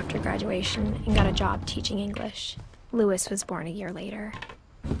a week after graduation and got a job teaching English. Louis was born a year later.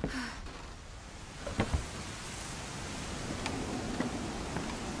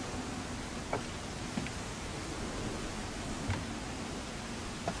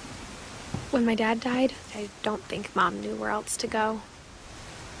 When my dad died, I don't think Mom knew where else to go.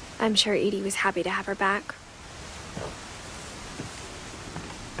 I'm sure Edie was happy to have her back.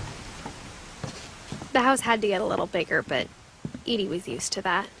 The house had to get a little bigger, but Edie was used to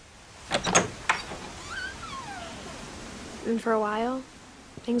that. And for a while,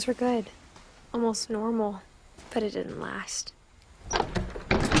 things were good. Almost normal, but it didn't last. The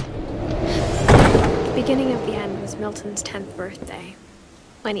beginning of the end was Milton's 10th birthday,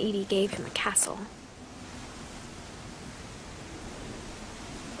 when Edie gave him a castle.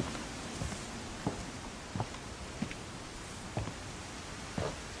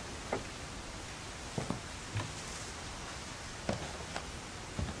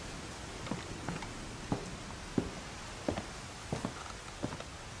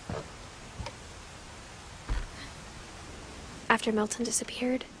 After Milton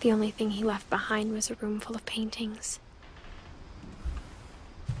disappeared, the only thing he left behind was a room full of paintings.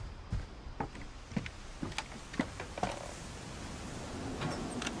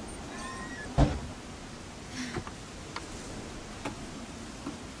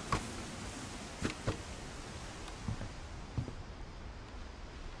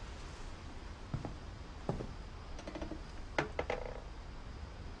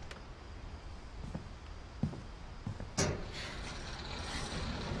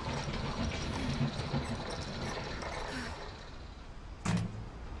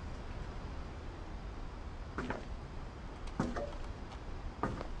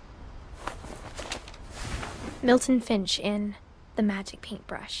 Milton Finch in The Magic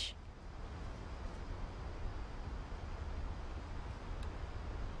Paintbrush.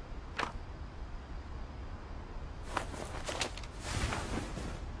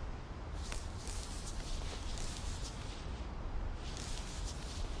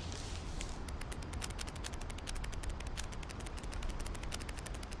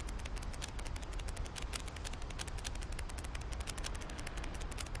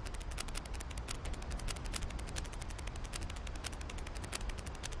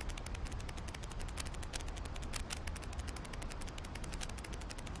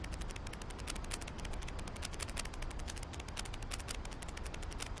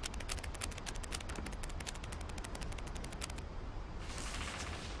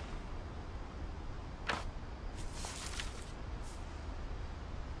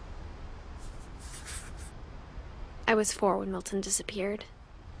 I was 4 when Milton disappeared.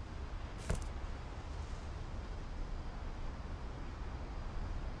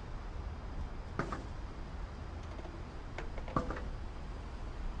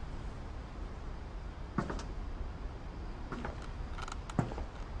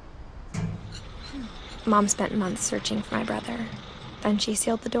 Mom spent months searching for my brother. Then she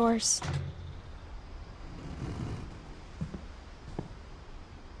sealed the doors.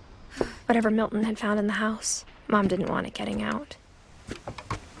 Whatever Milton had found in the house, Mom didn't want it getting out.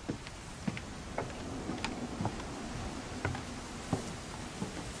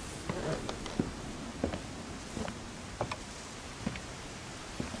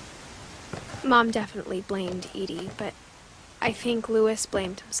 Mom definitely blamed Edie, but I think Louis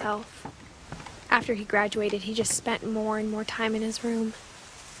blamed himself. After he graduated, he just spent more and more time in his room,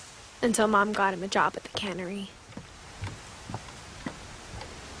 until Mom got him a job at the cannery.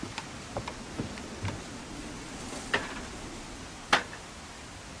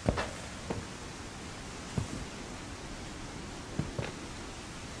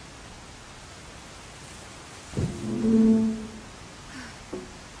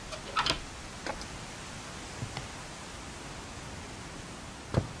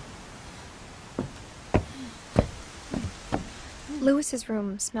 Louis's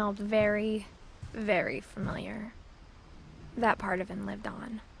room smelled very, very familiar. That part of him lived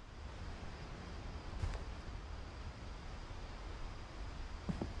on.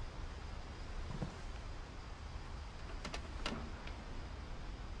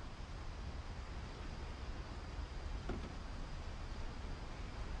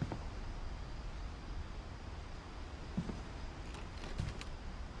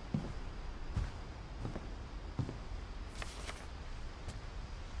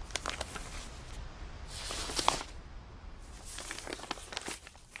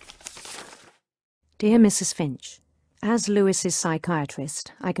 Dear Mrs. Finch, as Louis's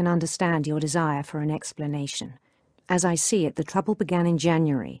psychiatrist, I can understand your desire for an explanation. As I see it, the trouble began in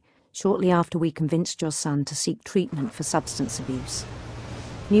January, shortly after we convinced your son to seek treatment for substance abuse.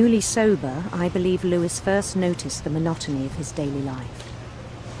 Newly sober, I believe Louis first noticed the monotony of his daily life.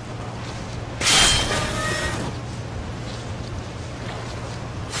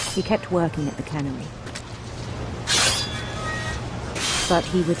 He kept working at the cannery, but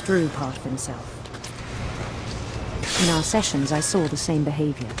he withdrew part of himself. In our sessions, I saw the same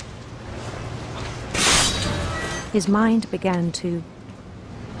behavior. His mind began to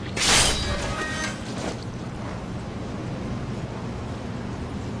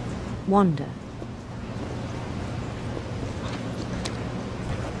wander.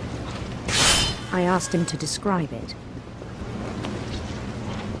 I asked him to describe it.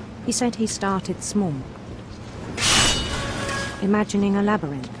 He said he started small, imagining a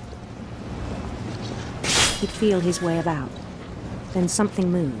labyrinth. He'd feel his way about. Then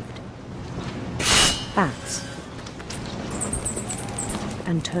something moved. Bats.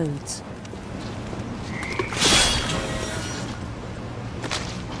 And toads.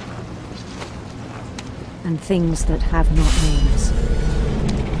 And things that have not names.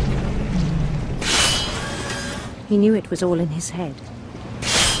 He knew it was all in his head.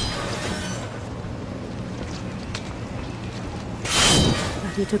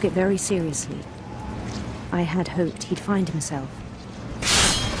 But he took it very seriously. I had hoped he'd find himself.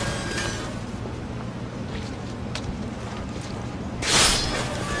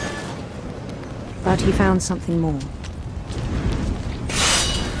 But he found something more.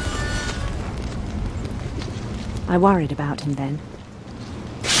 I worried about him then.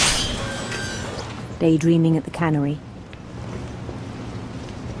 Daydreaming at the cannery.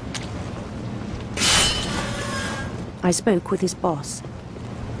 I spoke with his boss.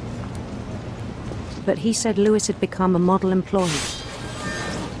 But he said Lewis had become a model employee.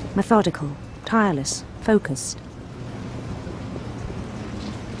 Methodical, tireless, focused.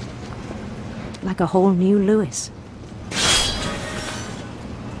 Like a whole new Lewis.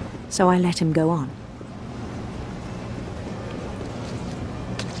 So I let him go on.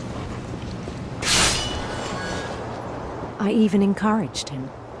 I even encouraged him.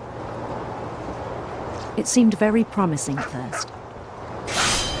 It seemed very promising at first.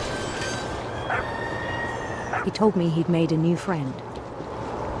 He told me he'd made a new friend.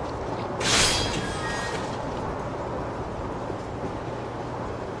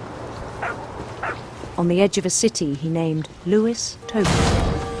 On the edge of a city he named Lewis Toby.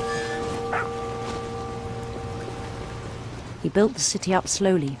 He built the city up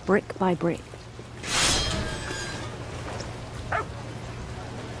slowly, brick by brick.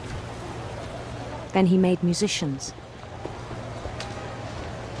 Then he made musicians.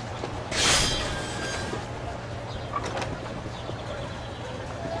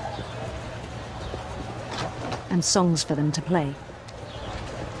 And songs for them to play.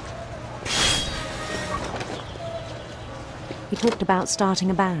 He talked about starting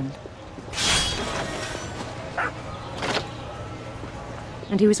a band.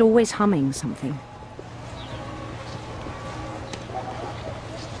 And he was always humming something.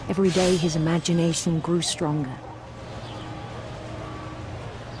 Every day his imagination grew stronger.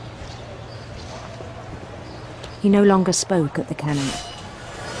 He no longer spoke at the cannery.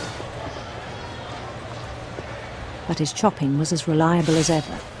 But his chopping was as reliable as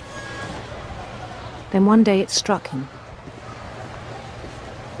ever. Then one day it struck him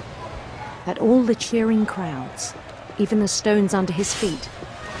that all the cheering crowds, even the stones under his feet,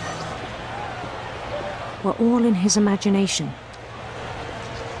 were all in his imagination,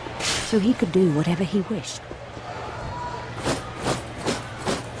 so he could do whatever he wished.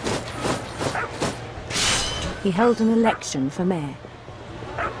 He held an election for mayor,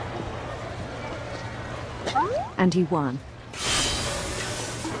 and he won.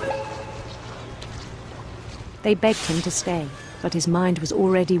 They begged him to stay, but his mind was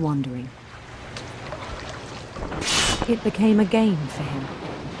already wandering. It became a game for him.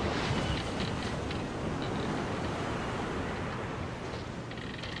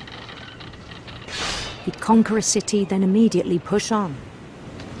 He'd conquer a city, then immediately push on.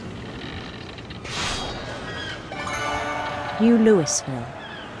 New Louisville.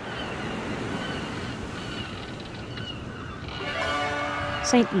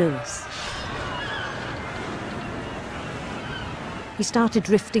 St. Louis. He started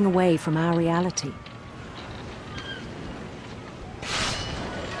drifting away from our reality.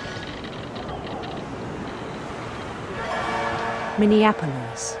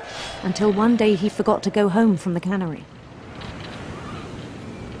 Minneapolis, until one day he forgot to go home from the cannery.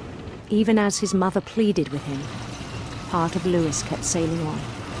 Even as his mother pleaded with him, part of Lewis kept sailing on.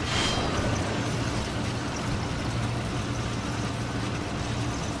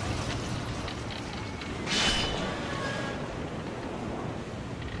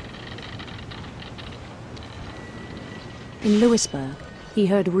 In Lewisburg, he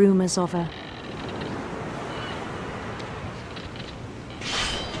heard rumors of a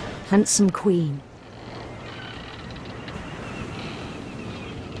handsome queen.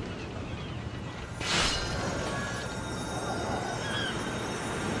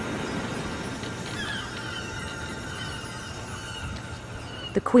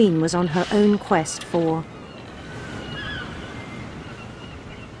 The queen was on her own quest for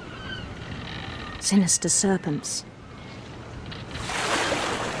sinister serpents.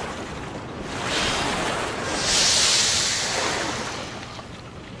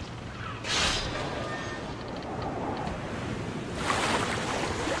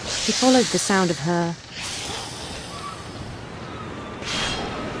 He followed the sound of her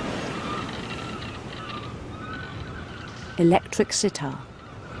electric sitar.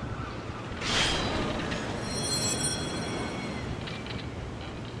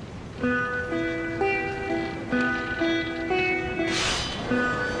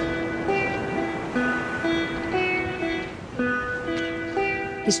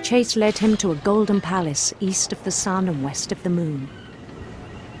 His chase led him to a golden palace east of the sun and west of the moon.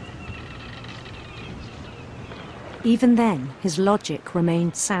 Even then, his logic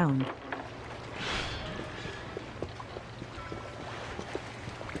remained sound.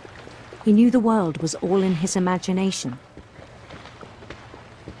 He knew the world was all in his imagination.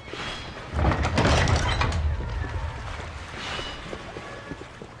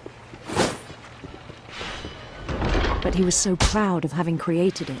 But he was so proud of having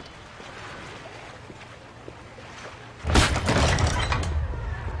created it.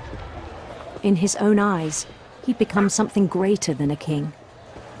 In his own eyes, he'd become something greater than a king.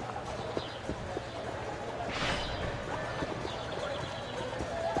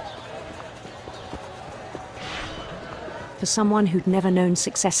 For someone who'd never known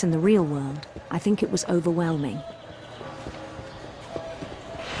success in the real world, I think it was overwhelming.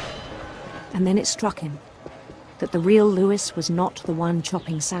 And then it struck him that the real Lewis was not the one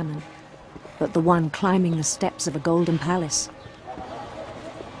chopping salmon, but the one climbing the steps of a golden palace.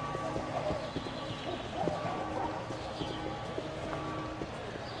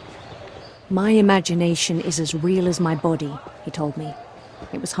 My imagination is as real as my body, he told me.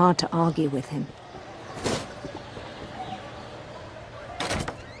 It was hard to argue with him.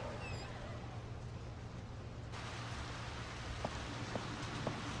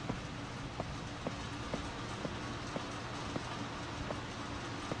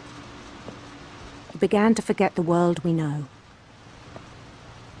 He began to forget the world we know.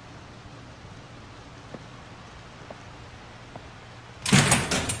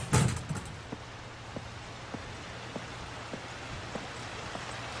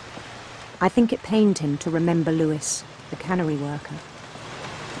 I think it pained him to remember Lewis, the cannery worker.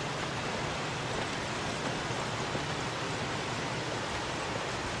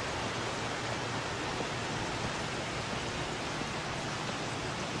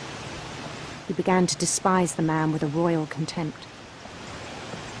 He began to despise the man with a royal contempt.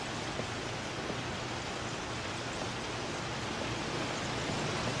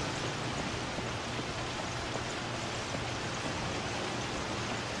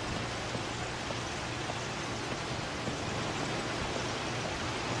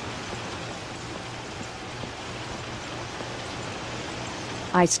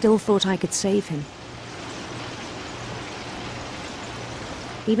 I still thought I could save him.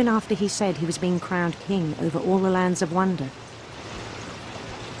 Even after he said he was being crowned king over all the lands of wonder.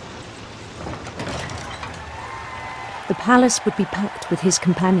 The palace would be packed with his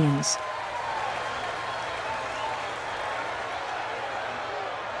companions.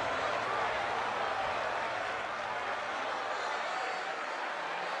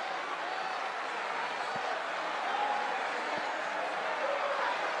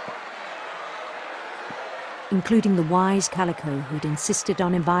 Including the wise Calico who'd insisted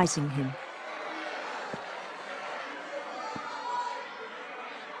on advising him.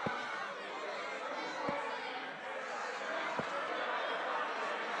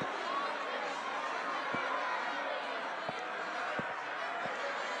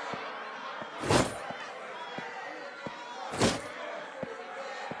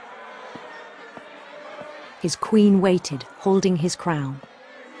 His queen waited, holding his crown.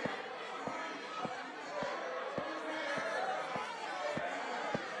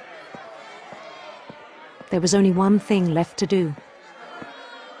 There was only one thing left to do.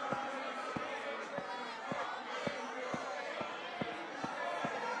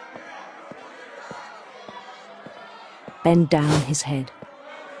 Bend down his head.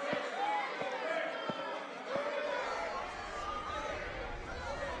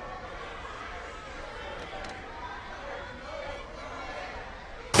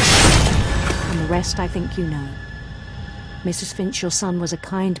 And the rest I think you know. Mrs. Finch, your son was a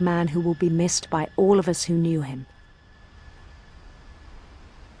kind man who will be missed by all of us who knew him.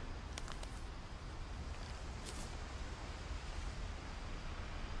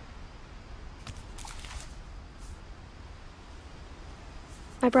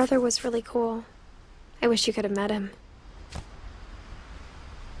 My brother was really cool. I wish you could have met him.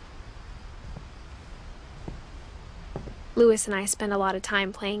 Lewis and I spent a lot of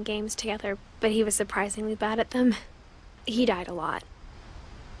time playing games together, but he was surprisingly bad at them. He died a lot.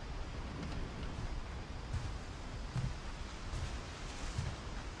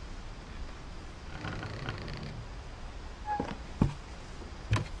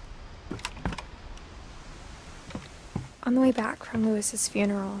 On the way back from Lewis's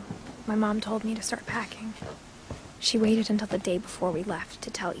funeral, my mom told me to start packing. She waited until the day before we left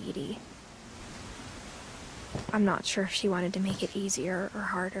to tell Edie. I'm not sure if she wanted to make it easier or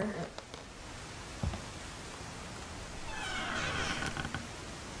harder.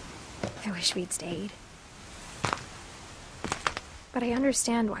 I wish we'd stayed. But I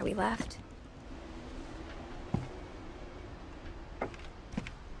understand why we left.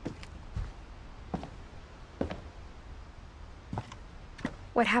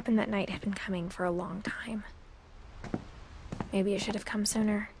 What happened that night had been coming for a long time. Maybe it should have come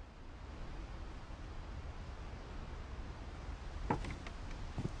sooner.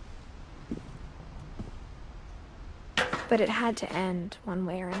 But it had to end one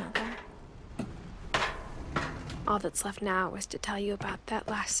way or another. All that's left now was to tell you about that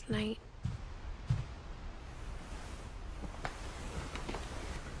last night.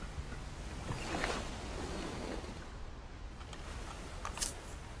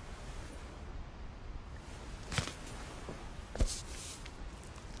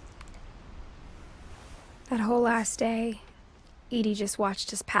 That whole last day, Edie just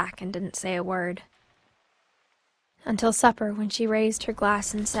watched us pack and didn't say a word. Until supper, when she raised her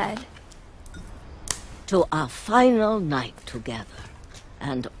glass and said, "To our final night together,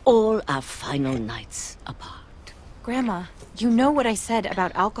 and all our final nights apart." Grandma, you know what I said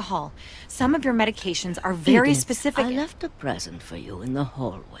about alcohol. Some of your medications are very Edith, specific. I left a present for you in the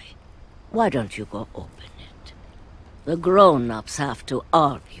hallway. Why don't you go open it? The grown-ups have to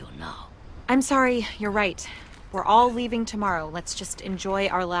argue now. I'm sorry, you're right. We're all leaving tomorrow. Let's just enjoy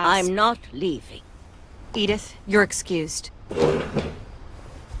our last... I'm not leaving. Edith, you're excused.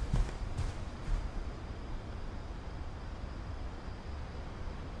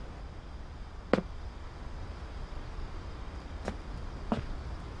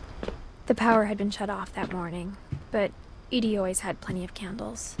 The power had been shut off that morning, but Edie always had plenty of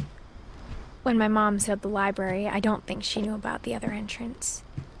candles. When my mom sealed the library, I don't think she knew about the other entrance,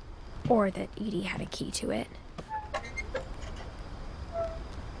 or that Edie had a key to it.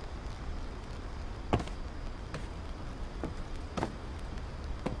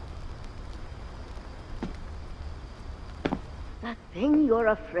 That thing you're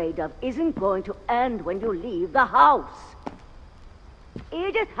afraid of isn't going to end when you leave the house.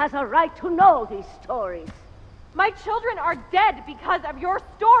 Edith has a right to know these stories. My children are dead because of your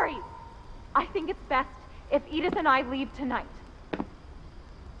stories. I think it's best if Edith and I leave tonight.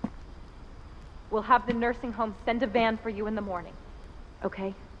 We'll have the nursing home send a van for you in the morning,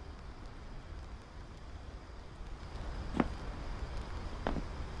 okay?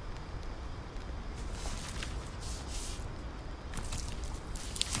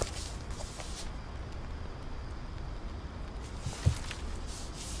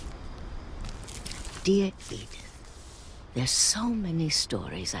 Dear Edith, there's so many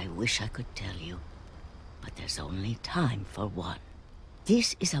stories I wish I could tell you, but there's only time for one.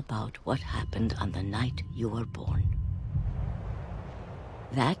 This is about what happened on the night you were born.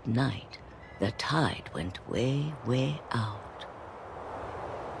 That night, the tide went way, way out.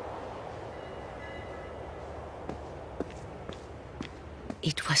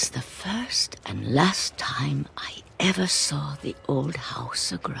 It was the first and last time I ever saw the old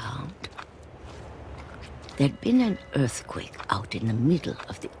house aground. There'd been an earthquake out in the middle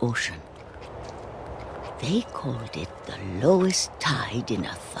of the ocean. They called it the lowest tide in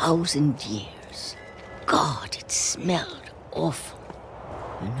 1,000 years. God, it smelled awful.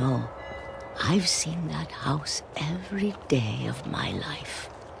 You know, I've seen that house every day of my life.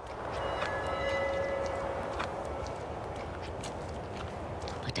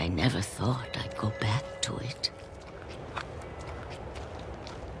 But I never thought I'd go back to it.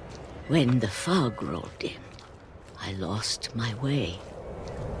 When the fog rolled in, I lost my way.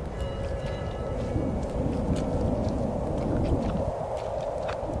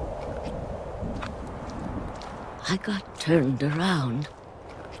 I got turned around.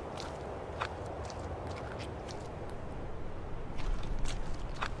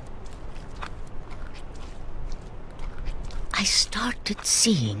 I started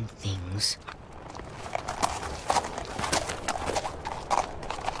seeing things.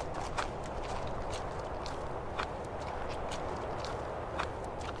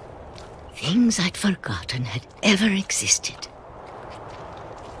 Things I'd forgotten had ever existed.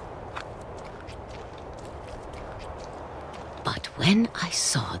 But when I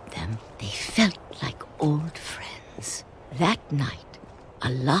saw them, they felt like old friends. That night, a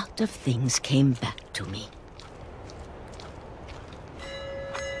lot of things came back to me.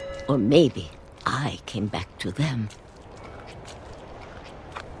 Or maybe I came back to them.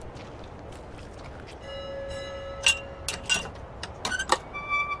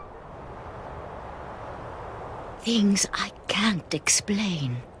 Things I can't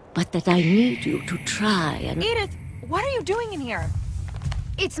explain, but that I need you to try and... Edith, what are you doing in here?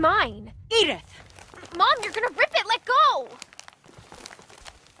 It's mine. Edith! Mom, you're gonna rip it! Let go!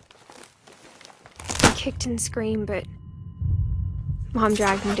 kicked and screamed, but Mom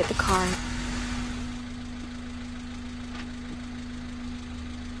dragged me to the car.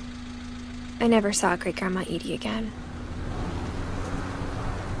 I never saw Great-Grandma Edie again.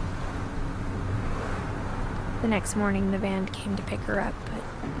 The next morning, the van came to pick her up,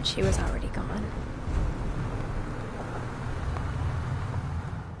 but she was already gone.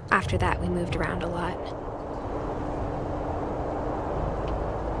 After that, we moved around a lot.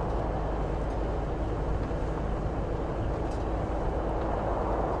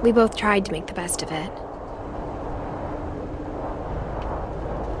 We both tried to make the best of it.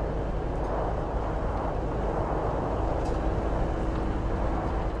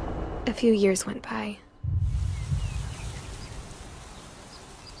 A few years went by.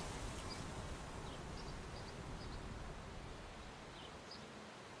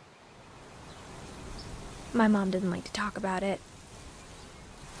 My mom didn't like to talk about it,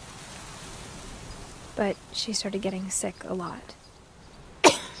 but she started getting sick a lot.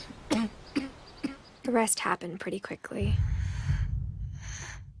 The rest happened pretty quickly.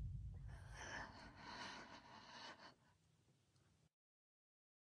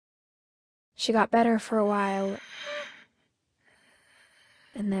 She got better for a while,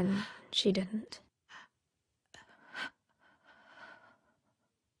 and then she didn't.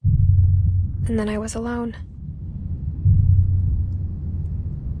 And then I was alone.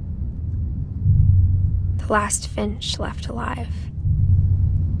 The last Finch left alive.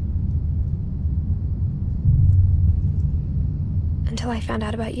 Until I found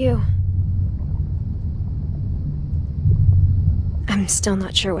out about you. I'm still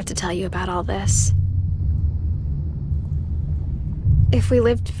not sure what to tell you about all this. If we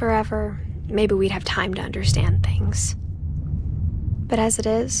lived forever, maybe we'd have time to understand things. But as it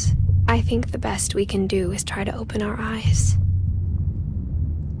is, I think the best we can do is try to open our eyes.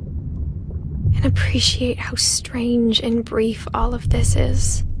 And appreciate how strange and brief all of this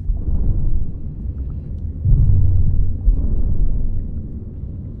is.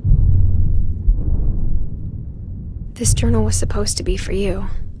 This journal was supposed to be for you.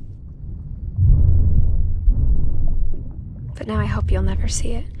 But now I hope you'll never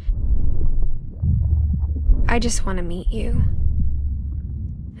see it. I just want to meet you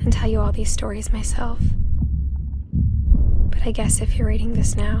and tell you all these stories myself. But I guess if you're reading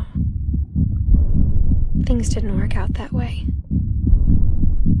this now, things didn't work out that way.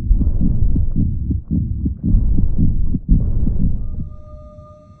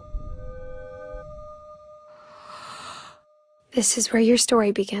 This is where your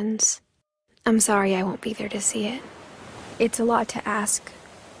story begins. I'm sorry I won't be there to see it. It's a lot to ask,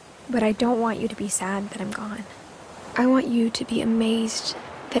 but I don't want you to be sad that I'm gone. I want you to be amazed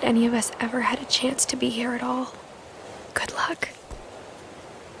that any of us ever had a chance to be here at all. Good luck.